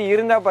 சொல்ற மாதிரி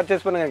இருந்தா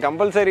பர்ச்சேஸ் பண்ணுங்க,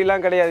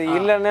 கம்பல்சரிலாம் கிடையாது.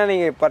 இல்லைன்னா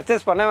நீங்க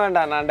பர்ச்சேஸ் பண்ண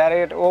வேண்டாம். நான்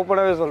டைரக்ட்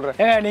ஓப்பனாவே சொல்றேன்.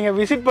 நீங்க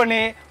விசிட்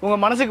பண்ணி உங்க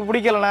மனசுக்கு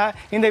பிடிக்கலன்னா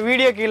இந்த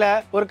வீடியோ கீழே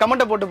ஒரு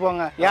கமெண்ட்டை போட்டு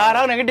போங்க.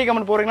 யாராவது நெகட்டிவ்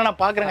கமெண்ட் போடுறீங்கன்னா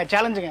நான் பாக்குறேங்க.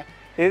 சேலஞ்சுங்க.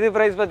 இது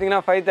பிரைஸ்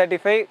பாத்தீங்கன்னா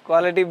 535.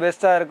 குவாலிட்டி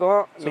பெஸ்டா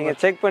இருக்கும். நீங்க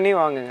செக் பண்ணி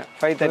வாங்குங்க.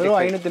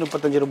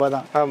 535 ரூபாய்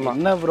தான். ஆமா.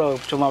 என்ன ப்ரோ,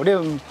 சும்மா அப்படியே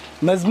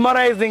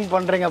மெஸ்மரைசிங்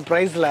பண்றீங்க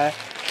பிரைஸ்ல.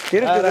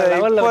 இருக்குது.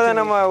 இப்போதான்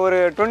நம்ம ஒரு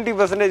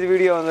 20%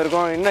 வீடியோ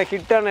வந்திருக்கோம். இன்னும்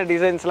ஹிட்டான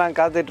டிசைன்ஸ்லாம்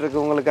காத்துட்டு இருக்கு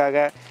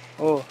உங்களுக்காக.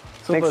 ஓ,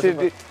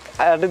 நெக்ஸ்ட்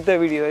அடுத்த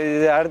வீடியோ.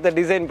 இது அடுத்த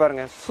டிசைன்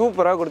பாருங்க,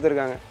 சூப்பரா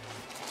கொடுத்துருக்காங்க.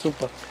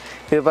 சூப்பர்.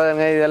 இது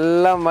பாருங்க,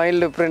 இதெல்லாம்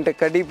மைல்டு பிரிண்ட்,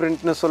 கடி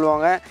பிரிண்ட்னு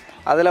சொல்லுவாங்க.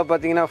 அதில்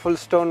பார்த்தீங்கன்னா ஃபுல்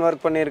ஸ்டோன்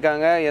ஒர்க்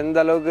பண்ணியிருக்காங்க. எந்த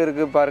அளவுக்கு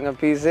இருக்குது பாருங்கள்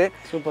பீஸு.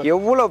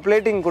 எவ்வளோ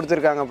பிளேட்டிங்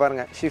கொடுத்துருக்காங்க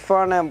பாருங்கள்.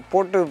 ஷிஃபானை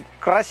போட்டு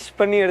க்ரஷ்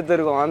பண்ணி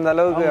எடுத்துருக்கோம். அந்த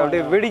அளவுக்கு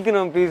அப்படியே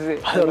வெடிக்கணும் பீஸு.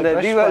 இந்த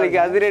தீபாவளிக்கு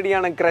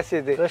அதிரடியான க்ரஷ்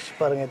இது.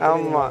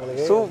 ஆமாம்,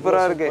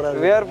 சூப்பராக இருக்குது.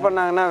 வேர்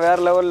பண்ணாங்கன்னா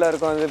வேறு லெவலில்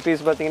இருக்கும். இந்த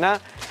பீஸ் பார்த்தீங்கன்னா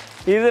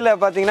இதில்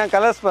பார்த்தீங்கன்னா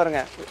கலர்ஸ்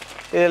பாருங்கள்.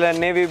 இதில்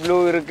நேவி ப்ளூ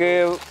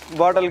இருக்குது,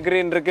 பாட்டில்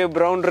க்ரீன் இருக்குது,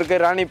 ப்ரௌன்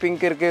இருக்குது, ராணி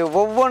பிங்க் இருக்குது.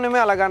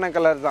 ஒவ்வொன்றுமே அழகான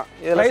கலர் தான்.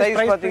 இதில்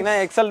சைஸ் பார்த்தீங்கன்னா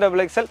XL,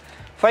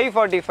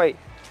 545.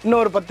 இன்னும்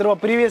ஒரு 10 ரூபா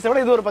ப்ரீவியஸை விட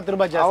இது ஒரு 10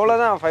 ரூபாய் ஜாஸ்தி.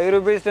 அவ்வளோதான். 5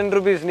 rupees 10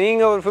 rupees.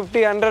 நீங்கள் ஒரு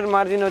 50-100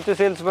 மார்ஜின் வச்சு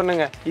சேல்ஸ்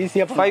பண்ணுங்க.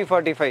 ஈஸியாக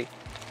 545.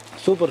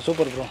 Super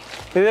super bro.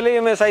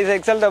 இதுலேயுமே சைஸ்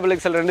XL,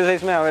 XXL 2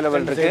 சைஸுமே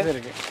அவைலபிள்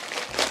இருக்கு.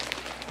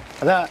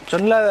 அதான்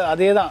சொல்ல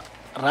அதே தான்.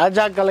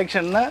 ராஜா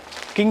கலெக்ஷன்னா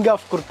king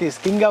of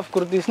kurtis. King of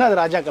குர்த்திஸ்னால்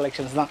அது ராஜா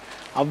கலெக்ஷன்ஸ் தான்.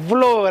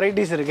 அவ்வளோ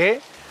வெரைட்டிஸ் இருக்கு.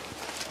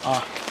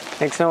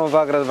 நெக்ஸ்ட் நம்ம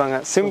பார்க்குறது பாங்க,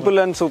 சிம்பிள்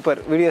அண்ட்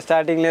சூப்பர். வீடியோ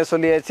ஸ்டார்டிங்லேயே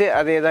சொல்லியாச்சு,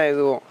 அதே தான்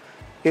இதுவும்.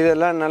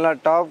 இதெல்லாம் நல்லா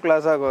டாப்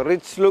கிளாஸாக இருக்கும்.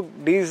 ரிச் லுக்,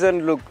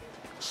 டீசன்ட் லுக்,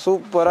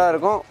 சூப்பராக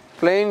இருக்கும்.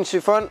 Plain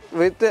chiffon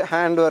with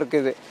hand work.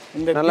 இது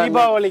இந்த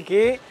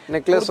தீபாவளிக்கு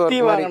நெக்லஸ்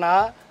ஒர்க் வாங்கினா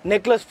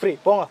நெக்லஸ் ஃப்ரீ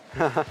போங்க.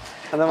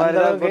 அந்த மாதிரி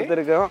தான்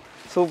கொடுத்துருக்கோம்.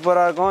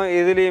 சூப்பராக இருக்கும்.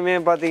 இதுலேயுமே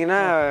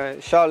பார்த்தீங்கன்னா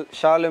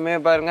ஷாலுமே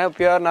பாருங்க,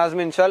 pure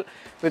நாஸ்மின் shawl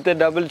with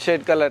double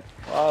shade colour.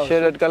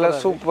 Shaded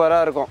colour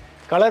சூப்பராக இருக்கும்.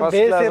 கலர்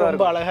பேஸே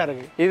ரொம்ப அழகா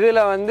இருக்கு. இதுல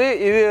வந்து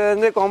இது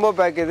வந்து காம்போ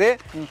பேக்.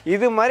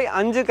 இது மாதிரி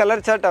 5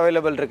 கலர் சார்ட்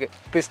அவைலபிள் இருக்கு.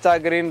 பிஸ்தா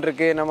கிரீன்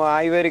இருக்கு, நம்ம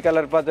ஐவரி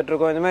கலர் பார்த்துட்டு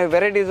இருக்கோம். இந்த மாதிரி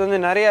வெரைட்டிஸ் வந்து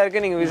நிறைய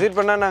இருக்கு. நீங்க விசிட்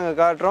பண்ணா நாங்க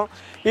காட்டுறோம்.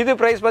 இது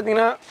பிரைஸ்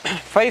பாத்தீங்கன்னா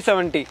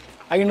 570.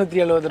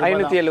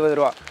 570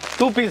 ரூபா.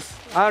 2 பீஸ்.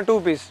 2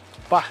 பீஸ்.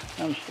 பா,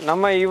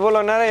 நம்ம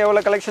இவ்வளோ நேரம்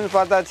எவ்வளோ கலெக்ஷன்ஸ்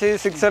பார்த்தாச்சு.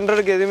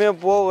 600க்கு எதுவுமே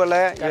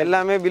போகல.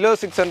 எல்லாமே பிலோ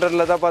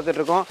 600ல தான் பார்த்துட்டு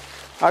இருக்கோம்.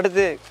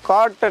 அடுத்து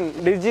காட்டன்,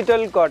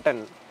 டிஜிட்டல்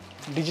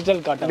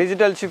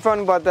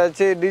ஷிஃபான்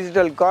பார்த்தாச்சு.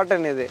 டிஜிட்டல்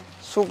காட்டன் இது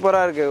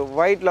சூப்பராக இருக்குது.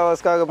 ஒயிட்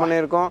லவர்ஸ்க்காக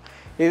பண்ணியிருக்கோம்.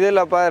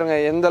 இதில் பாருங்க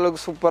எந்த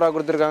அளவுக்கு சூப்பராக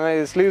கொடுத்துருக்காங்க.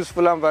 இது ஸ்லீவ்ஸ்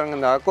ஃபுல்லாக பாருங்க,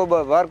 இந்த அக்கோபா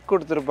ஒர்க்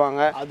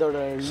கொடுத்துருப்பாங்க.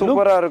 அதோட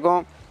சூப்பராக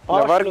இருக்கும்.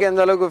 இந்த ஒர்க்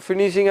எந்த அளவுக்கு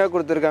ஃபினிஷிங்காக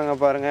கொடுத்துருக்காங்க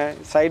பாருங்க.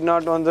 சைட்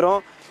நாட்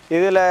வந்துடும்.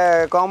 இதில்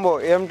காம்போ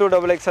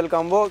M2XXL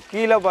காம்போ.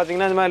 கீழே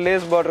பார்த்தீங்கன்னா இந்த மாதிரி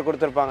லேஸ் பார்டர்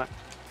கொடுத்துருப்பாங்க.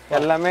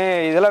 எல்லாமே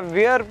இதெல்லாம்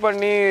வியர்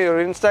பண்ணி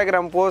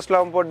இன்ஸ்டாகிராம்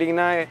போஸ்ட்லாம்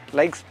போட்டிங்கன்னா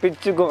லைக்ஸ்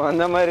பிச்சுக்கும்.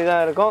 அந்த மாதிரி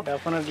தான் இருக்கும்.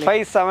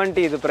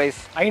 570 இது ப்ரைஸ்.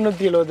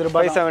 570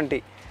 ரூபாய். 570.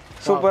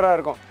 சூப்பராக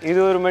இருக்கும். இது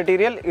ஒரு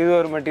மெட்டீரியல், இது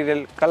ஒரு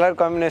மெட்டீரியல். கலர்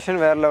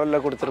காம்பினேஷன் வேறு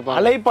லெவலில் கொடுத்துருப்பாங்க.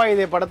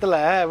 அலைப்பாயுதே படத்தில்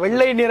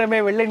வெள்ளை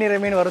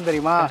நிறமேன்னு வரும்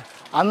தெரியுமா?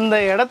 அந்த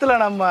இடத்துல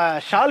நம்ம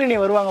ஷாலினி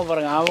வருவாங்க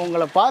பாருங்க.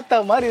 அவங்கள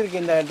பார்த்த மாதிரி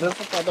இருக்கு இந்த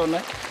ட்ரெஸ் பார்த்த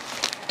உடனே.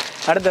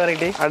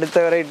 அடுத்த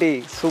வெரைட்டி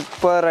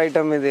சூப்பர்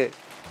ஐட்டம். இது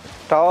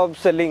டாப்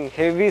செல்லிங்,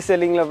 ஹெவி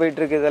செல்லிங்கில்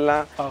போயிட்டுருக்கு.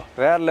 இதெல்லாம்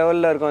வேறு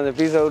லெவலில் இருக்கும். அந்த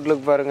பீஸ்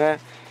அவுட்லுக் பாருங்கள்.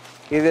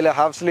 இதில்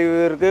ஹாஃப் ஸ்லீவ்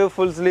இருக்குது,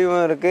 ஃபுல்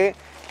ஸ்லீவும் இருக்குது.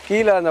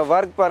 கீழே அந்த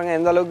ஒர்க் பாருங்கள்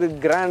எந்த அளவுக்கு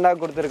கிராண்டாக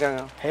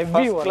கொடுத்துருக்காங்க.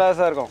 ஹெவி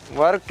கிளாஸாக இருக்கும்.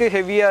 ஒர்க்கு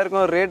ஹெவியாக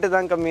இருக்கும், ரேட்டு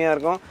தான் கம்மியாக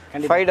இருக்கும்.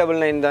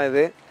 599 தான்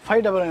இது.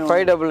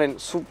 599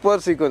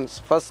 சூப்பர் சீக்வன்ஸ்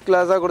ஃபர்ஸ்ட்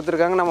கிளாஸாக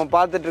கொடுத்துருக்காங்க. நம்ம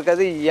பார்த்துட்டு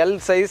இருக்கிறது எல்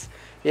சைஸ்.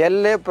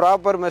 எல்லே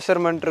ப்ராப்பர்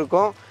மெஷர்மெண்ட்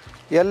இருக்கும்.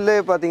 எல்லே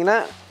பார்த்தீங்கன்னா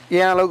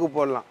ஏன் அளவுக்கு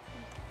போடலாம்.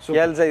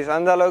 எல் சைஸ்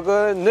அந்த அளவுக்கு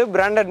வந்து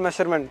பிராண்டட்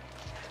மெஷர்மெண்ட்.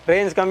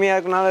 ரேஞ்ச் கம்மியாக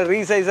இருக்கனால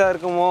ரீசைஸாக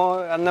இருக்குமோ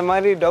அந்த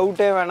மாதிரி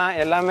டவுட்டே வேணாம்.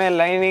 எல்லாமே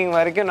லைனிங்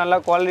வரைக்கும் நல்லா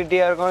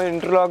குவாலிட்டியாக இருக்கும்.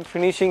 இன்டர்லாக்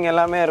ஃபினிஷிங்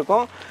எல்லாமே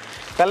இருக்கும்.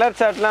 கலர்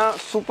சார்ட்லாம்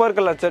சூப்பர்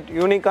கலர் சார்ட்,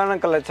 யூனிக்கான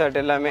கலர் சார்ட்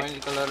எல்லாமே.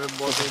 கலர்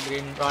பாட்டில்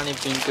கிரீன், ராணி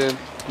பிங்க்.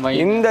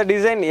 இந்த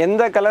டிசைன்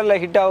எந்த கலரில்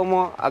ஹிட்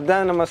ஆகுமோ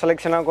அதுதான் நம்ம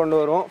செலெக்ஷனாக கொண்டு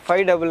வருவோம்.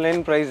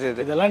 599 ப்ரைஸ்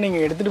இது. இதெல்லாம்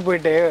நீங்கள் எடுத்துகிட்டு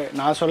போயிட்டு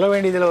நான் சொல்ல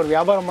வேண்டியதில் ஒரு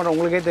வியாபாரம் பண்ணுற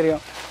உங்களுக்கே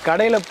தெரியும்.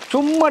 கடையில்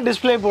சும்மா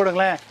டிஸ்பிளே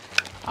போடுங்களேன்,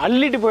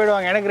 அள்ளிட்டு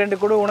போயிடுவாங்க. எனக்கு 2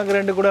 கொடு, உனக்கு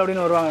 2 கொடு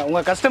அப்படின்னு வருவாங்க.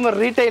 உங்கள் கஸ்டமர்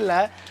ரீட்டைலில்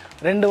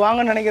 2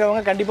 வாங்கன்னு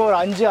நினைக்கிறவங்க கண்டிப்பாக ஒரு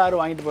 5-6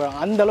 வாங்கிட்டு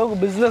போயிடுவாங்க. அந்த அளவுக்கு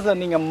பிஸ்னஸை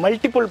நீங்கள்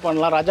மல்டிபிள்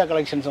பண்ணலாம் ராஜா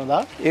கலெக்ஷன்ஸ்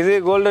தான். இது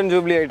கோல்டன்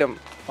ஜூப்ளி ஐட்டம்.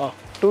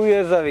 2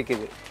 இயர்ஸாக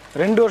விற்கிது.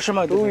 2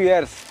 வருஷமாக 2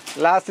 இயர்ஸ்.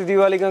 லாஸ்ட்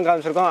தீபாவளிக்கும்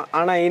காமிச்சிருக்கோம்.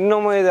 ஆனால்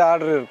இன்னமும் இது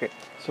ஆர்டர் இருக்குது.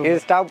 இது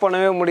ஸ்டாப்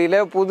பண்ணவே முடியல.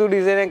 புது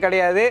டிசைனே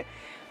கிடையாது.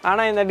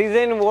 ஆனால் இந்த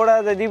டிசைன்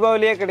ஓடாத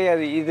தீபாவளியே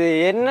கிடையாது. இது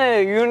என்ன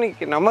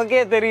யூனிக்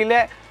நமக்கே தெரியல.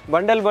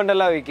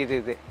 பண்டலாக விற்கிது.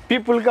 இது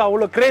பீப்புளுக்கு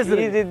அவ்வளோ கிரேஸ்.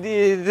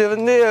 இது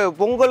வந்து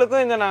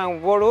பொங்கலுக்கும் இந்த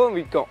நாங்கள் போடுவோம்,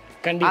 விற்கும்.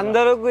 அந்த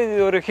அளவுக்கு இது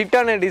ஒரு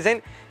ஹிட்டான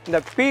டிசைன். இந்த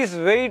பீஸ்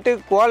வெயிட்டு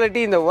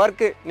குவாலிட்டி இந்த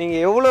ஒர்க்கு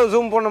நீங்கள் எவ்வளோ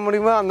ஜூம் பண்ண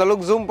முடியுமோ அந்த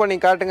அளவுக்கு ஜூம் பண்ணி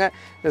காட்டுங்க.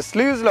 இந்த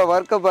ஸ்லீவ்ஸில்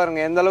ஒர்க்கை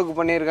பாருங்கள் எந்த அளவுக்கு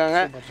பண்ணியிருக்காங்க.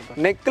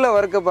 நெக்கில்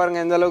ஒர்க்கை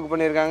பாருங்கள் எந்த அளவுக்கு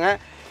பண்ணியிருக்காங்க.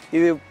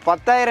 இது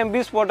 10,000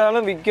 பீஸ்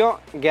போட்டாலும் விற்கும்,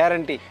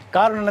 கேரண்டி.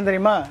 காரணம் என்ன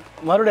தெரியுமா?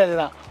 மறுபடியும்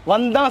அதுதான்,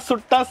 வந்தா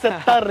சுட்டா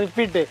செட்டா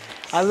ரிப்பீட்டு.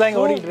 அதுதான்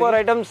இங்கே ஓடி சூப்பர்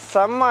ஐட்டம்,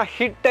 செம்ம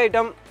ஹிட்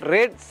ஐட்டம்.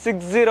 ரேட்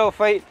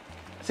 605.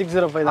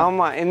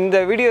 ஆமாம். இந்த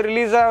வீடியோ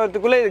ரிலீஸ்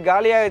ஆகிறதுக்குள்ளே இது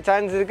காலியாக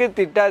சான்ஸ் இருக்குது.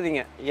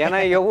 திட்டாதீங்க. ஏன்னா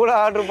எவ்வளோ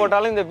ஆர்டர்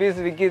போட்டாலும் இந்த பீஸ்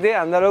விற்கிது.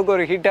 அந்த அளவுக்கு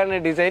ஒரு ஹிட்டான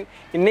டிசைன்.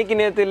 இன்னைக்கு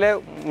நேற்று இல்லை,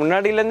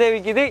 முன்னாடியிலேருந்தே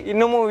விற்கிது.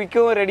 இன்னமும்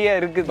விற்கவும்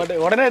ரெடியாக இருக்குது. பட்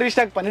உடனே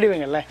ரீஸ்டாக்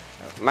பண்ணிடுவீங்கல்ல?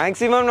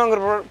 மேக்ஸிமம்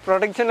நாங்கள்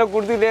ப்ரொடக்ஷனில்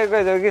கொடுத்துட்டே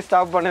இருக்கோம். இது வரைக்கும்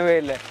ஸ்டாப் பண்ணவே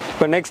இல்லை.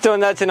 இப்போ நெக்ஸ்ட்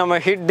வந்தாச்சு நம்ம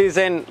ஹிட்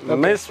டிசைன்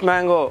மிஸ்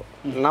மேங்கோ.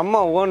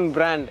 நம்ம ஓன்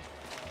பிராண்ட்.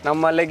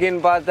 நம்ம லெகின்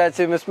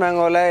பார்த்தாச்சு மிஸ்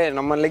மேங்கோவில்.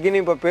 நம்ம லெகின்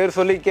இப்போ பேர்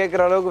சொல்லி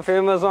கேட்குற அளவுக்கு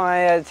ஃபேமஸும்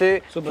ஆயாச்சு.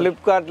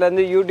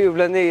 ஃப்ளிப்கார்ட்லேருந்து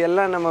யூடியூப்லேருந்து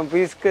எல்லாம் நம்ம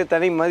பீஸ்க்கு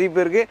தனி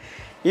மதிப்பு இருக்குது.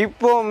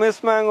 இப்போது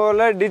மிஸ்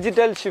மேங்கோவில்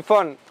டிஜிட்டல்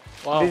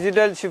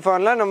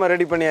ஷிஃபானில் நம்ம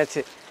ரெடி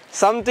பண்ணியாச்சு.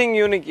 Something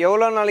unique.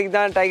 எவ்வளோ நாளைக்கு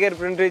தான் டைகர்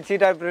பிரிண்ட்டு,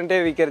 சீட்டா பிரிண்ட்டே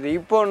விற்கிறது.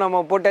 இப்போ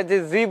நம்ம போட்டாச்சு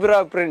ஜீப்ரா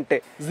பிரிண்ட்டு.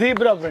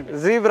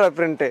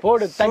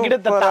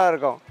 சூப்பராக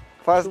இருக்கும்.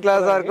 ஃபர்ஸ்ட்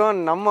கிளாஸாக இருக்கும்.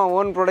 நம்ம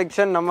ஓன்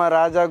ப்ரொடக்ஷன், நம்ம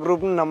ராஜா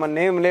குரூப்னு நம்ம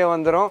நேம்லேயே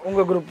வந்துடும்.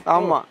 உங்கள் குரூப்?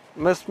 ஆமாம்.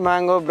 மிஸ்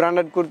மேங்கோ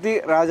பிராண்டட் குர்த்தி,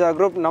 ராஜா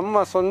குரூப்.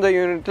 நம்ம சொந்த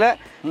யூனிட்டில்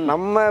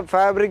நம்ம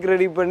ஃபேப்ரிக்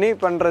ரெடி பண்ணி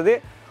பண்ணுறது.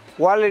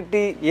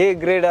 குவாலிட்டி ஏ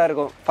கிரேடாக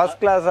இருக்கும்,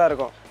 ஃபர்ஸ்ட் கிளாஸாக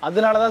இருக்கும்.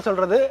 அதனால தான்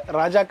சொல்கிறது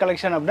ராஜா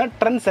கலெக்ஷன் அப்படின்னா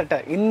ட்ரெண்ட்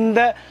செட்டர். இந்த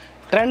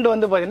ட்ரெண்ட்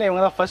வந்து பார்த்தீங்கன்னா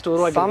இவங்க தான் ஃபர்ஸ்ட்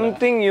உருவாக்கி.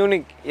 Something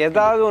unique.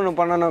 ஏதாவது ஒன்று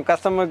பண்ணணும்,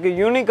 கஸ்டமருக்கு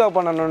யூனிக்காக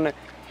பண்ணணும்னு.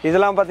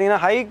 இதெல்லாம்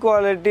பார்த்தீங்கன்னா ஹை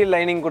குவாலிட்டி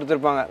லைனிங்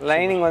கொடுத்துருப்பாங்க.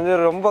 லைனிங் வந்து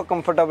ரொம்ப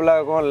கம்ஃபர்டபுளாக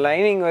இருக்கும்.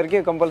 லைனிங்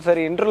வரைக்கும்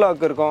கம்பல்சரி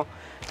இன்டர்லாக் இருக்கும்.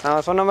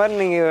 நான் சொன்ன மாதிரி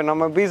நீங்கள்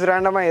நம்ம பீஸ்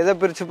ரேண்டமாக எதை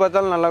பிரித்து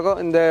பார்த்தாலும்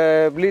நல்லாயிருக்கும். இந்த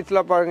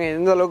ப்ளீட்ஸ்லாம் பாருங்கள்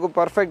எந்த அளவுக்கு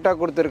பர்ஃபெக்டாக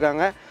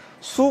கொடுத்துருக்காங்க.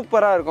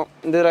 சூப்பராக இருக்கும்.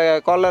 இந்த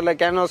காலரில்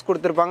கேன்வாஸ்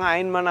கொடுத்துருப்பாங்க.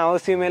 அயன் பண்ண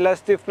அவசியமே இல்லை.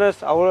 ஸ்டிஃப்னஸ்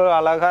அவ்வளோ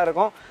அழகாக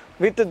இருக்கும்.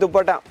 வித்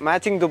துப்பட்டா,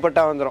 மேட்சிங்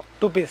துப்பட்டா வந்துடும்.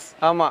 2 பீஸ்.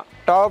 ஆமாம்.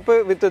 Top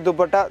with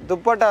dupatta.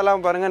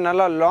 துப்பட்டாலாம் பாருங்கள்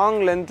நல்லா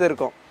லாங் லென்த்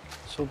இருக்கும்.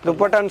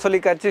 துப்பட்டான்னு சொல்லி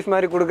கர்ச்சீஃப்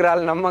மாதிரி கொடுக்குற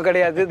ஆள் நம்ம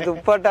கிடையாது.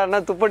 துப்பட்டான்னா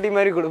துப்பட்டி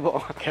மாதிரி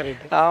கொடுப்போம்.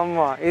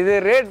 ஆமாம். இது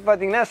ரேட்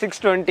பார்த்தீங்கன்னா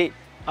 620.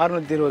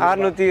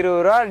 620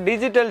 ரூபா.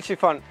 டிஜிட்டல்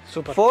ஷிஃபான்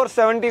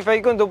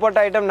 475க்கும்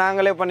துப்பட்டா ஐட்டம்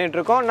நாங்களே பண்ணிட்டு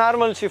இருக்கோம்.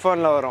 நார்மல்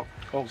ஷிஃபான்ல வரும்.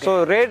 ஸோ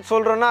ரேட்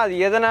சொல்றோம்னா அது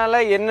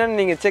எதனால என்னன்னு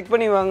நீங்க செக்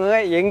பண்ணி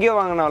வாங்குங்க. எங்கே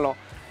வாங்கினாலும்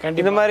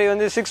இந்த மாதிரி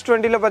வந்து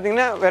 620ல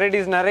பார்த்தீங்கன்னா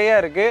வெரைட்டிஸ் நிறைய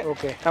இருக்கு.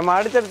 நம்ம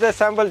அடுத்தடுத்த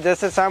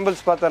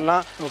சாம்பிள்ஸ்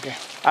பார்த்துடலாம்.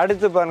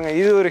 அடுத்து பாருங்க,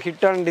 இது ஒரு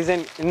ஹிட்டான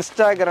டிசைன்.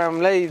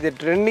 இன்ஸ்டாகிராமில் இது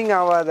ட்ரெண்டிங்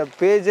ஆகாத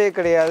பேஜே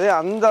கிடையாது.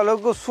 அந்த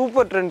அளவுக்கு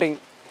சூப்பர் ட்ரெண்டிங்.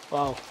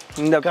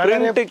 இந்த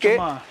பிரிண்ட்டுக்கு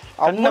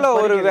அவ்வளோ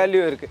ஒரு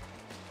வேல்யூ இருக்கு.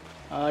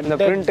 இந்த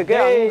பிரிண்ட்டுக்கு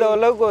அந்த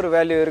அளவுக்கு ஒரு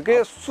வேல்யூ இருக்கு.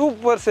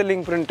 Super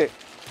selling print.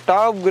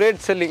 Top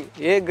great selling.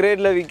 ஏ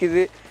கிரேட்ல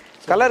விற்கிது.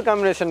 கலர்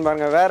காம்பினேஷன்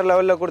பாருங்க வேற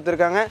லெவலில்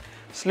கொடுத்துருக்காங்க.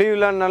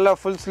 ஸ்லீவ்லாம் நல்லா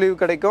ஃபுல்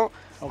ஸ்லீவ் கிடைக்கும்.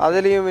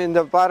 அதுலேயும்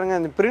இந்த பாருங்க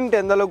இந்த பிரிண்ட்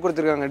எந்த அளவுக்கு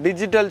கொடுத்துருக்காங்க.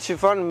 டிஜிட்டல்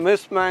ஷிஃபான்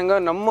மிஸ் மேங்கோ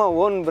நம்ம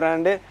ஓன்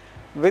பிராண்டு.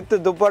 வித்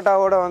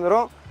துப்பட்டாவோட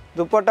வந்துடும்.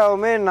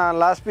 துப்பட்டாவுமே நான்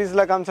லாஸ்ட்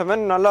பீஸில் காமிச்ச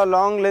மாதிரி நல்லா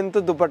லாங் லென்த்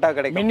துப்பட்டா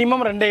கிடைக்கும்.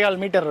 மினிமம் 2.5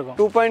 மீட்டர் இருக்கும்.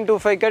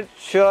 2.25 கட்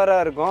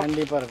ஷியூராக இருக்கும்.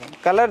 கண்டிப்பாக இருக்கும்.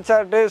 கலர்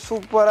சார்ட்டு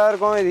சூப்பராக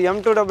இருக்கும். இது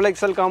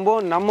M2XXL காம்போ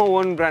நம்ம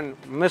ஓன் பிராண்ட்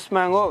மிஸ்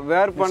மேங்கோ.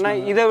 வேர் பண்ண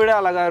இதை விட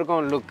அழகாக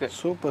இருக்கும் லுக்கு.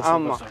 சூப்பர்.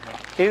 ஆமாம்.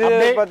 இது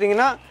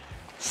பார்த்தீங்கன்னா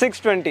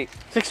 620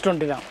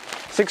 620 தான்.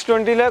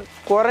 620ல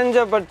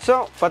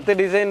குறைஞ்சபட்சம் 10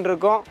 டிசைன்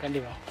இருக்கும்.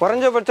 கண்டிப்பா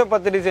குறைஞ்சபட்சம்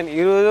 10 டிசைன்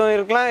 20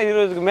 இருக்கலாம்,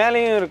 20க்கு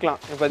மேலேயும் இருக்கலாம்.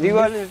 இப்போ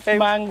தீபாவளி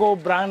டைம் மேங்கோ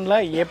பிராண்ட்ல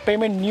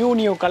எப்பயுமே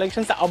நியூ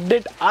கலெக்ஷன்ஸ்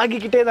அப்டேட்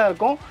ஆகிக்கிட்டே தான்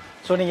இருக்கும்.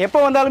 ஸோ நீங்கள்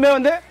எப்போ வந்தாலுமே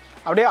வந்து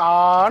அப்படியே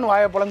ஆன்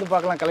வாயை பிளந்து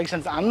பார்க்கலாம்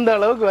கலெக்ஷன்ஸ். அந்த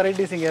அளவுக்கு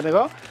வெரைட்டிஸ் இங்கே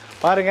இருக்கும்.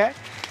 பாருங்க,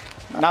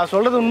 நான்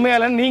சொல்றது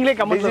உண்மையால நீங்களே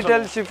கமெண்ட்.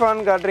 டிஜிட்டல்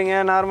ஷிஃபான் காட்டுறீங்க,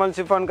 நார்மல்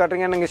ஷிஃபான்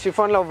காட்டுறீங்க. நீங்கள்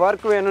ஷிஃபானில்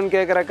ஒர்க் வேணும்னு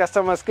கேட்குற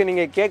கஸ்டமர்ஸ்க்கு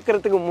நீங்கள்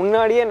கேட்குறதுக்கு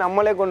முன்னாடியே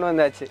நம்மளே கொண்டு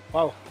வந்தாச்சு.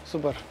 Wow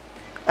super.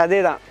 அதே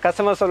தான்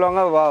கஸ்டமர்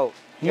சொல்லுவாங்க வாவ்,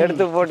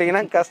 எடுத்து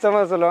போட்டிங்கன்னா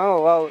கஸ்டமர் சொல்லுவாங்க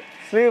வாவ்.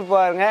 ஸ்லீவ்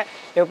பாருங்க,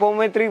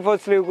 எப்போவுமே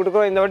 3/4 ஸ்லீவ்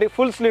கொடுக்குறோம். இந்த வாட்டி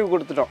ஃபுல் ஸ்லீவ்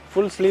கொடுத்துட்டோம்.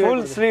 ஃபுல்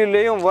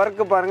ஸ்லீவ்லேயும்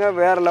ஒர்க் பாருங்க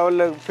வேற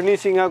லெவலில்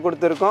ஃபினிஷிங்காக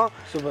கொடுத்துருக்கோம்.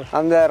 சூப்பர்.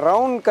 அந்த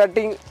ரவுண்ட்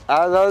கட்டிங்,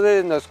 அதாவது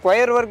இந்த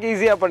ஸ்கொயர் ஒர்க்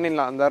ஈஸியாக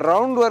பண்ணிடலாம். அந்த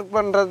ரவுண்ட் ஒர்க்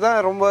பண்ணுறது தான்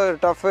ரொம்ப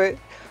டஃப்பு.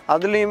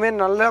 அதுலேயுமே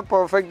நல்லா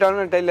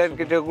பர்ஃபெக்டான டெய்லர்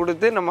கிட்ட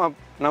கொடுத்து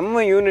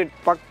நம்ம யூனிட்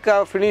பக்கா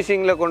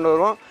ஃபினிஷிங்கில் கொண்டு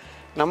வருவோம்.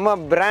 நம்ம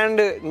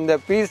பிராண்டு இந்த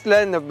பீஸில்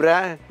இந்த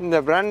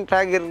பிராண்ட்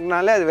டேக்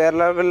இருக்கனால அது வேறு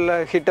லெவலில்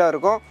ஹிட்டாக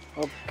இருக்கும்.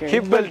 ஓகே.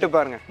 ஹிப் பெல்ட்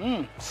பாருங்க,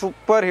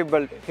 super hip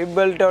belt. Hip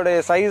பெல்ட்டோடைய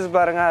size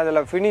பாருங்க,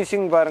 அதில்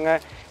ஃபினிஷிங் பாருங்க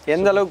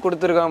எந்த அளவுக்கு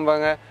கொடுத்துருக்காங்க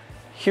பாருங்க.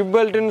 ஹிப்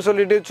பெல்ட்னு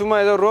சொல்லிட்டு சும்மா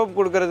ஏதோ ரோப்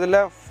கொடுக்கறது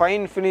இல்லை,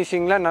 ஃபைன்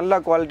ஃபினிஷிங்கில்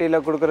நல்ல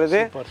குவாலிட்டியில் கொடுக்குறது.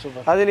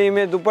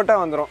 அதுலேயுமே துப்பட்டா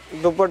வந்துடும்.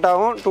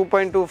 துப்பட்டாவும்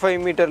 2.25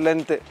 metre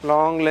length,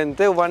 long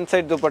length, one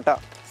side dupatta,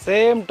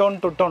 same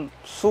tone to tone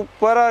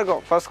சூப்பராக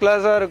இருக்கும். ஃபர்ஸ்ட்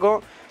கிளாஸாக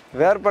இருக்கும்.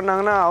 வேர்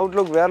பண்ணாங்கன்னா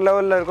அவுட்லுக் வேறு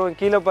லெவலில் இருக்கும்.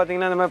 கீழே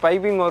பார்த்தீங்கன்னா இந்த மாதிரி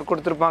பைப்பிங் ஒர்க்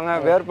கொடுத்துருப்பாங்க.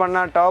 வேர்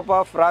பண்ணால் top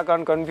of frock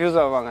on confuse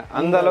ஆவாங்க.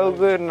 அந்த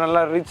அளவுக்கு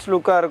நல்லா ரிச்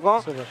லுக்காக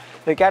இருக்கும்.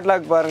 இது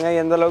கேட்லாக் பாருங்கள்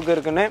எந்த அளவுக்கு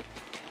இருக்குன்னு.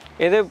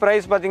 இது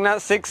ப்ரைஸ் பார்த்தீங்கன்னா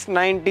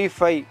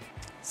 695,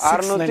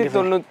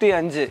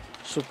 695.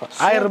 சூப்பர்.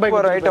 1000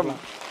 ரூபாய்க்கு ஐட்டம்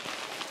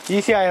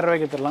ஈஸியாக 1000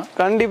 ரூபாய்க்கு தரலாம்.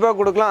 கண்டிப்பாக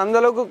கொடுக்கலாம். அந்த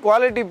அளவுக்கு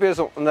குவாலிட்டி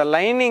பேசும். இந்த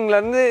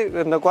லைனிங்லேருந்து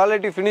இந்த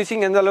குவாலிட்டி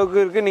ஃபினிஷிங் எந்த அளவுக்கு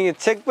இருக்குது நீங்கள்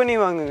செக் பண்ணி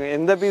வாங்குங்க.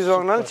 எந்த பீஸ்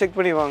வாங்கினாலும் செக்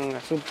பண்ணி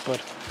வாங்குங்க.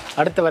 சூப்பர்.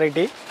 அடுத்த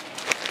வெரைட்டி,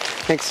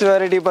 நெக்ஸ்ட்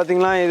வெரைட்டி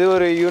பார்த்தீங்கன்னா இது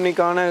ஒரு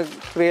யூனிக்கான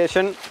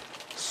க்ரியேஷன்.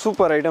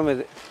 Super item.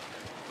 இது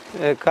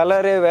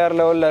கலரே வேறு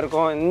லெவலில்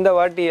இருக்கும். இந்த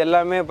வாட்டி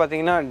எல்லாமே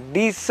பார்த்தீங்கன்னா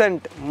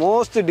டீசென்ட்,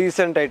 மோஸ்ட்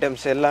டீசென்ட்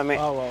ஐட்டம்ஸ் எல்லாமே.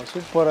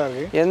 சூப்பராக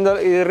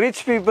இருக்குது. இது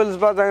ரிச் பீப்புள்ஸ்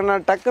பார்த்தாங்கன்னா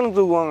டக்குன்னு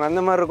தூக்குவாங்க,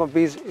 அந்த மாதிரி இருக்கும்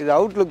பீஸ். இது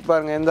அவுட்லுக்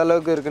பாருங்கள் எந்த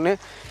அளவுக்கு இருக்குன்னு.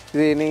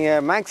 இது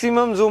நீங்கள்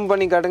மேக்ஸிமம் ஜூம்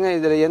பண்ணி காட்டுங்க.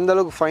 இதில் எந்த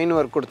அளவுக்கு ஃபைன்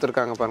ஒர்க்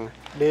கொடுத்துருக்காங்க பாருங்கள்.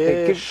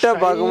 கிட்ட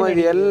பார்க்கும்போது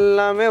இது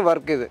எல்லாமே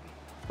ஒர்க், இது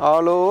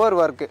ஆல் ஓவர்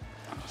ஒர்க்கு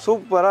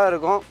சூப்பராக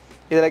இருக்கும்.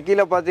 இதில்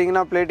கீழே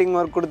பார்த்தீங்கன்னா பிளேட்டிங்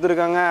ஒர்க்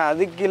கொடுத்துருக்காங்க.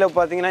 அதுக்கு கீழே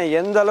பார்த்தீங்கன்னா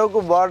எந்த அளவுக்கு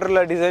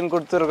பார்டரில் டிசைன்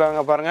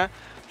கொடுத்துருக்காங்க பாருங்கள்.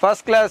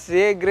 ஃபர்ஸ்ட் கிளாஸ்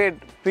ஏ கிரேட்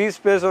பீஸ்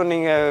பேசும்.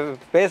 நீங்கள்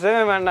பேசவே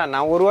வேண்டாம்,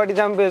 நான் ஒரு வாட்டி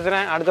தான்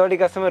பேசுகிறேன், அடுத்த வாட்டி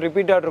கஸ்டமர்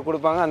ரிப்பீட் ஆர்டர்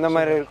கொடுப்பாங்க, அந்த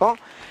மாதிரி இருக்கும்.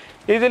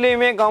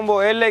 இதுலேயுமே combo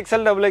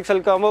LXL XXL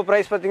combo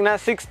price பார்த்தீங்கன்னா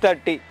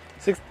 630.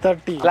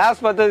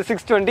 லாஸ்ட் பார்த்தது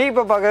 620,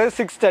 இப்போ பார்க்கறது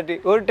 630.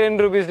 ஒரு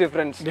 10 ரூபீஸ்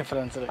டிஃப்ரென்ஸ்.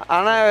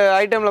 ஆனால்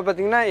ஐட்டமில்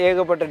பார்த்தீங்கன்னா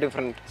ஏகப்பட்ட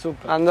டிஃப்ரெண்ட்.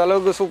 சூப்பர். அந்த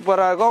அளவுக்கு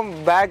சூப்பராக இருக்கும்.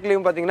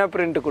 பேக்லேயும் பார்த்தீங்கன்னா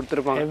பிரிண்ட்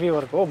கொடுத்துருப்பாங்க.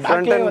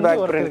 Front and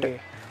back print,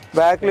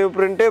 பேக்லேயும்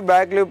print,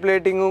 பேக்லேயும்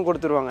பிளேட்டிங்கும்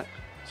கொடுத்துருவாங்க.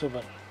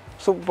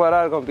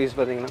 சூப்பராக இருக்கும் பீஸ்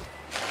பார்த்தீங்கன்னா.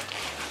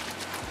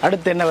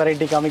 அடுத்து என்ன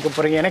வெரைட்டி காமிக்க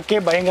போகிறீங்க? எனக்கே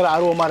பயங்கர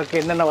ஆர்வமாக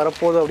இருக்குது என்னென்ன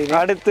வரப்போகுது அப்படின்னு.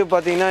 அடுத்து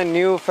பார்த்தீங்கன்னா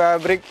நியூ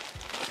ஃபேப்ரிக்.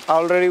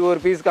 ஆல்ரெடி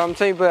ஒரு பீஸ்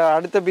காமிச்சேன், இப்போ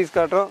அடுத்த பீஸ்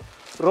காட்டுறோம்.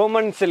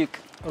 ரோமன் சில்க்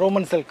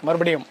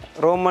மறுபடியும்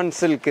ரோமன்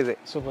சில்க். இது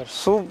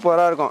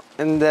சூப்பராக இருக்கும்.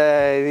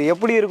 இது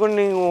எப்படி இருக்குன்னு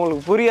நீங்கள்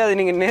உங்களுக்கு புரியாது,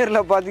 நீங்கள் நேரில்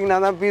பார்த்தீங்கன்னா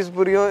தான் பீஸ்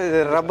புரியும். இது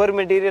ரப்பர்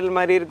மெட்டீரியல்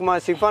மாதிரி இருக்குமா,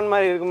 ஷிஃபான்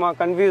மாதிரி இருக்குமா,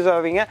 கன்ஃபியூஸ்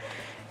ஆவீங்க.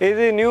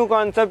 இது நியூ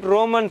கான்செப்ட்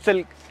ரோமன்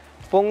சில்க்.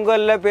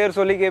 பொங்கலில் பேர்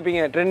சொல்லி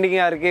கேட்பீங்க,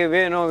 ட்ரெண்டிங்காக இருக்குது,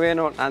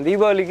 வேணும். நான்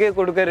தீபாவளிக்கே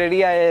கொடுக்க ரெடி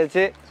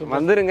ஆயாச்சு,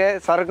 வந்துருங்க.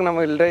 சரக்கு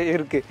நம்மள்கிட்ட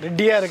இருக்குது,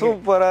 ரெடியாக இருக்குது.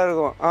 சூப்பராக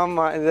இருக்கும்.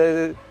 ஆமாம், இது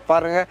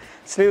பாருங்கள்.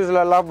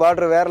 ஸ்லீவ்ஸ்லலாம்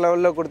பார்டர் வேறு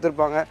லெவலில்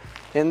கொடுத்துருப்பாங்க.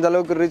 எந்த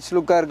அளவுக்கு ரிச்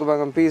லுக்காக இருக்குது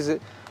பாருங்க பீஸு.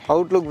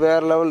 அவுட்லுக்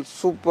வேறு லெவல்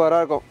சூப்பராக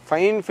இருக்கும்.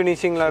 ஃபைன்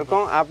ஃபினிஷிங்கில்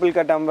இருக்கும். ஆப்பிள்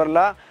கட்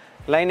அம்பர்லா,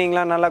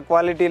 லைனிங்லாம் நல்லா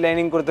குவாலிட்டி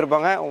லைனிங்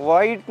கொடுத்துருப்பாங்க.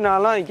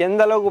 ஒயிட்னாலும்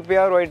எந்த அளவுக்கு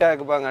பியூர் ஒயிட்டாக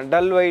இருக்குப்பாங்க.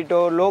 டல்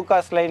ஒயிட்டோ லோ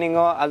காஸ்ட்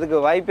லைனிங்கோ அதுக்கு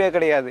வாய்ப்பே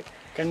கிடையாது.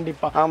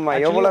 கண்டிப்பாக. ஆமாம்,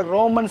 எவ்வளோ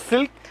ரோமன்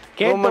சில்க்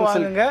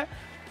கேட்டு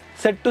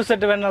செட் டு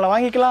செட் வேணாலும்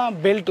வாங்கிக்கலாம்,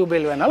 பெல் டு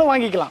பெல் வேணாலும்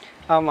வாங்கிக்கலாம்.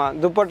 ஆமாம்,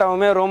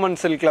 துப்பட்டாவுமே ரோமன்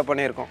சில்கில்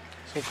பண்ணியிருக்கோம்.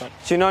 சூப்பர்.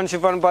 சினான்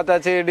ஷிஃபான்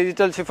பார்த்தாச்சு,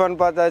 டிஜிட்டல் ஷிஃபான்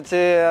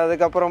பார்த்தாச்சு,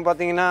 அதுக்கப்புறம்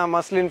பார்த்தீங்கன்னா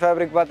மஸ்லின்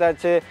ஃபேப்ரிக்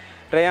பார்த்தாச்சு,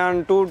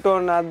 ரேயான், டூ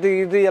டோன்,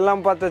 இது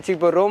எல்லாம் பார்த்தாச்சு.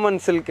 இப்போ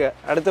ரோமன் சில்க்கு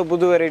அடுத்த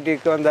புது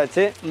வெரைட்டிக்கு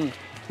வந்தாச்சு.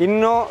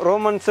 இன்னும்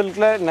ரோமன்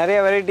சில்கில் நிறைய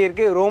வெரைட்டி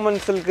இருக்குது.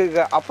 ரோமன்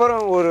சில்க்குக்கு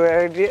அப்புறம் ஒரு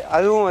வெரைட்டி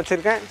அதுவும்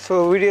வச்சுருக்கேன். ஸோ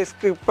வீடியோ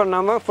ஸ்கிப்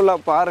பண்ணாமல்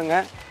ஃபுல்லாக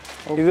பாருங்கள்.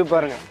 இது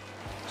பாருங்கள்,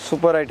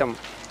 சூப்பர் ஐட்டம்.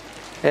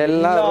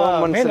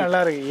 எல்லாமே நல்லா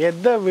இருக்கு.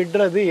 எதை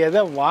விடுறது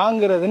எதை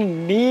வாங்குறதுன்னு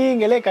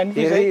நீங்களே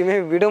எதையுமே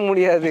விட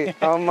முடியாது.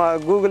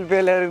 ஆமாம், கூகுள்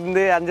பேல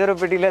இருந்து 5 ரூபா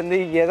பெட்டியிலேருந்து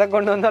எதை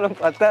கொண்டு வந்தாலும்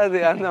பத்தாது.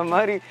 அந்த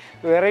மாதிரி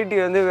வெரைட்டி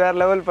வேறு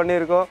லெவல்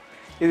பண்ணியிருக்கோம்.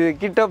 இது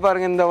கிட்ட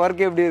பாருங்க, இந்த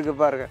ஒர்க் எப்படி இருக்கு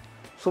பாருங்க,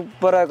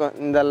 சூப்பராக இருக்கும்.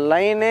 இந்த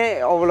லைனே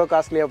அவ்வளோ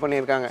காஸ்ட்லியாக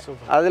பண்ணியிருக்காங்க.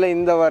 அதில்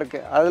இந்த ஒர்க்கு,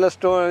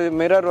 அதில்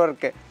மிரர்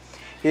ஒர்க்கு,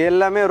 இது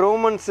எல்லாமே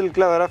ரோமன்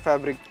சில்கில் வர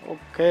ஃபேப்ரிக்.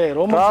 ஓகே,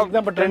 ரோமன் சில்க்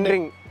தான் இப்போ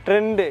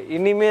ட்ரெண்டு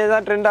இனிமே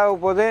தான் ட்ரெண்ட் ஆக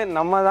போகுது.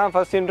 நம்ம தான்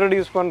ஃபர்ஸ்ட்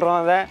இன்ட்ரடியூஸ் பண்ணுறோம்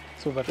அதை.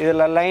 சூப்பர்.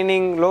 இதில்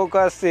லைனிங் லோ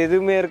காஸ்ட்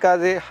எதுவுமே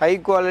இருக்காது. High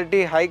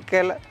quality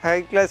high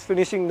class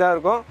finishing தான்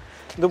இருக்கும்.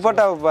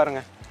 துப்பட்டாவை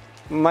பாருங்கள்,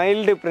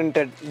 மைல்டு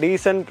பிரிண்டட்,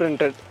 டீசன்ட்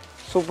பிரிண்டட்,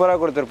 சூப்பராக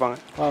கொடுத்துருப்பாங்க.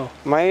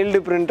 மைல்டு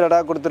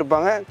பிரிண்டடாக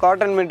கொடுத்துருப்பாங்க.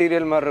 காட்டன்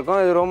மெட்டீரியல் மாதிரி இருக்கும்.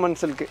 இது ரோமன்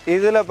சில்க்.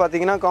 இதில்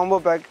பார்த்தீங்கன்னா காம்போ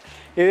பேக்.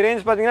 இது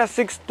ரேஞ்ச் பார்த்தீங்கன்னா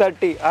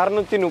 630,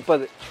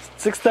 630.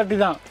 630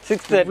 தான்.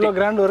 630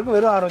 கிராண்ட் ஒர்க்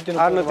வெறும்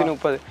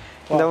 630.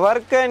 இந்த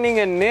ஒர்க்கை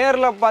நீங்கள்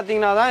நேரில்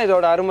பார்த்தீங்கன்னா தான்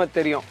இதோட அருமை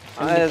தெரியும்.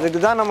 அதுக்கு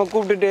தான் நம்ம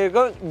கூப்பிட்டுட்டே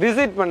இருக்கோம்.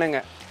 விசிட் பண்ணுங்க.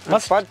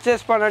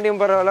 பர்ச்சேஸ்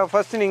பண்ணாட்டியும் பரவாயில்ல,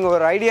 ஃபர்ஸ்ட் நீங்கள்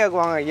ஒரு ஐடியாவுக்கு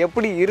வாங்க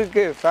எப்படி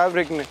இருக்குது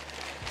ஃபேப்ரிக்னு.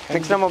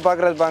 நெக்ஸ்ட் நம்ம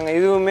பார்க்குறது பாருங்க,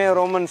 இதுவுமே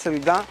ரோமன்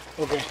சில்க் தான்.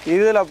 ஓகே.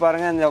 இதில்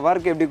பாருங்கள் இந்த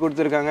ஒர்க் எப்படி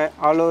கொடுத்துருக்காங்க.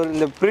 ஆல் ஓவர்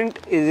இந்த பிரிண்ட்.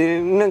 இது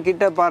இன்னும்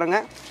கிட்ட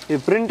பாருங்கள், இது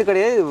பிரிண்ட்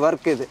கிடையாது, இது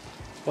ஒர்க். இது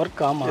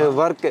ஒர்க். ஆமாம், இது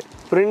ஒர்க்கு.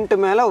 பிரிண்ட்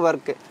மேலே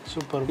ஒர்க்கு.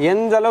 சூப்பர்.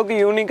 எந்த அளவுக்கு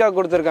யூனிக்காக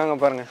கொடுத்துருக்காங்க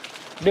பாருங்கள்.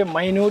 அப்படியே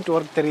மைன்யூட்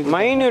ஒர்க் தெரியுது.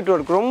 மைன்யூட்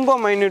ஒர்க், ரொம்ப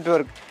மைன்யூட்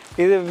ஒர்க்.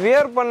 இது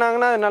வியர்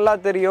பண்ணாங்கன்னா அது நல்லா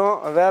தெரியும்,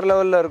 வேறு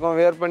லெவலில் இருக்கும்.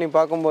 வியர் பண்ணி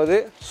பார்க்கும்போது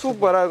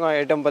சூப்பராக இருக்கும்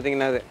ஐட்டம்.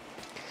 பார்த்தீங்கன்னா இது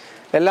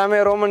எல்லாமே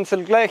ரோமன்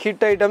சில்கில்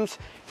ஹிட் ஐட்டம்ஸ்.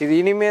 இது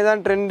இனிமே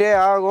தான் ட்ரெண்டே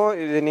ஆகும்.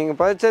 இது நீங்கள்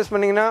பர்ச்சேஸ்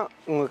பண்ணிங்கன்னா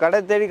உங்கள் கடை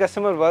தேடி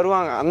கஸ்டமர்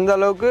வருவாங்க. அந்த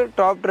அளவுக்கு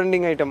டாப்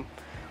ட்ரெண்டிங் ஐட்டம்.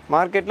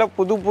 மார்க்கெட்டில்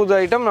புது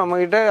ஐட்டம்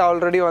நம்மக்கிட்ட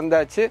ஆல்ரெடி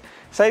வந்தாச்சு.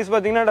 சைஸ்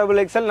பார்த்தீங்கன்னா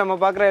XXL. நம்ம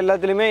பார்க்குற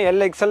எல்லாத்துலேயுமே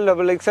LXL,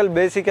 XXL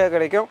பேசிக்காக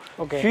கிடைக்கும்.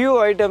 ஃபியூ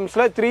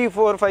ஐட்டம்ஸில் 3,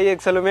 4,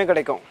 5XLுமே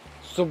கிடைக்கும்.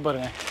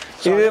 சூப்பருங்க.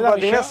 இது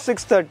பார்த்தீங்கன்னா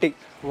 630.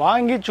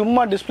 வாங்கி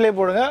சும்மா டிஸ்பிளே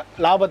போடுங்க,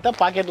 லாபத்தை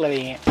பாக்கெட்டில்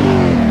வைங்க.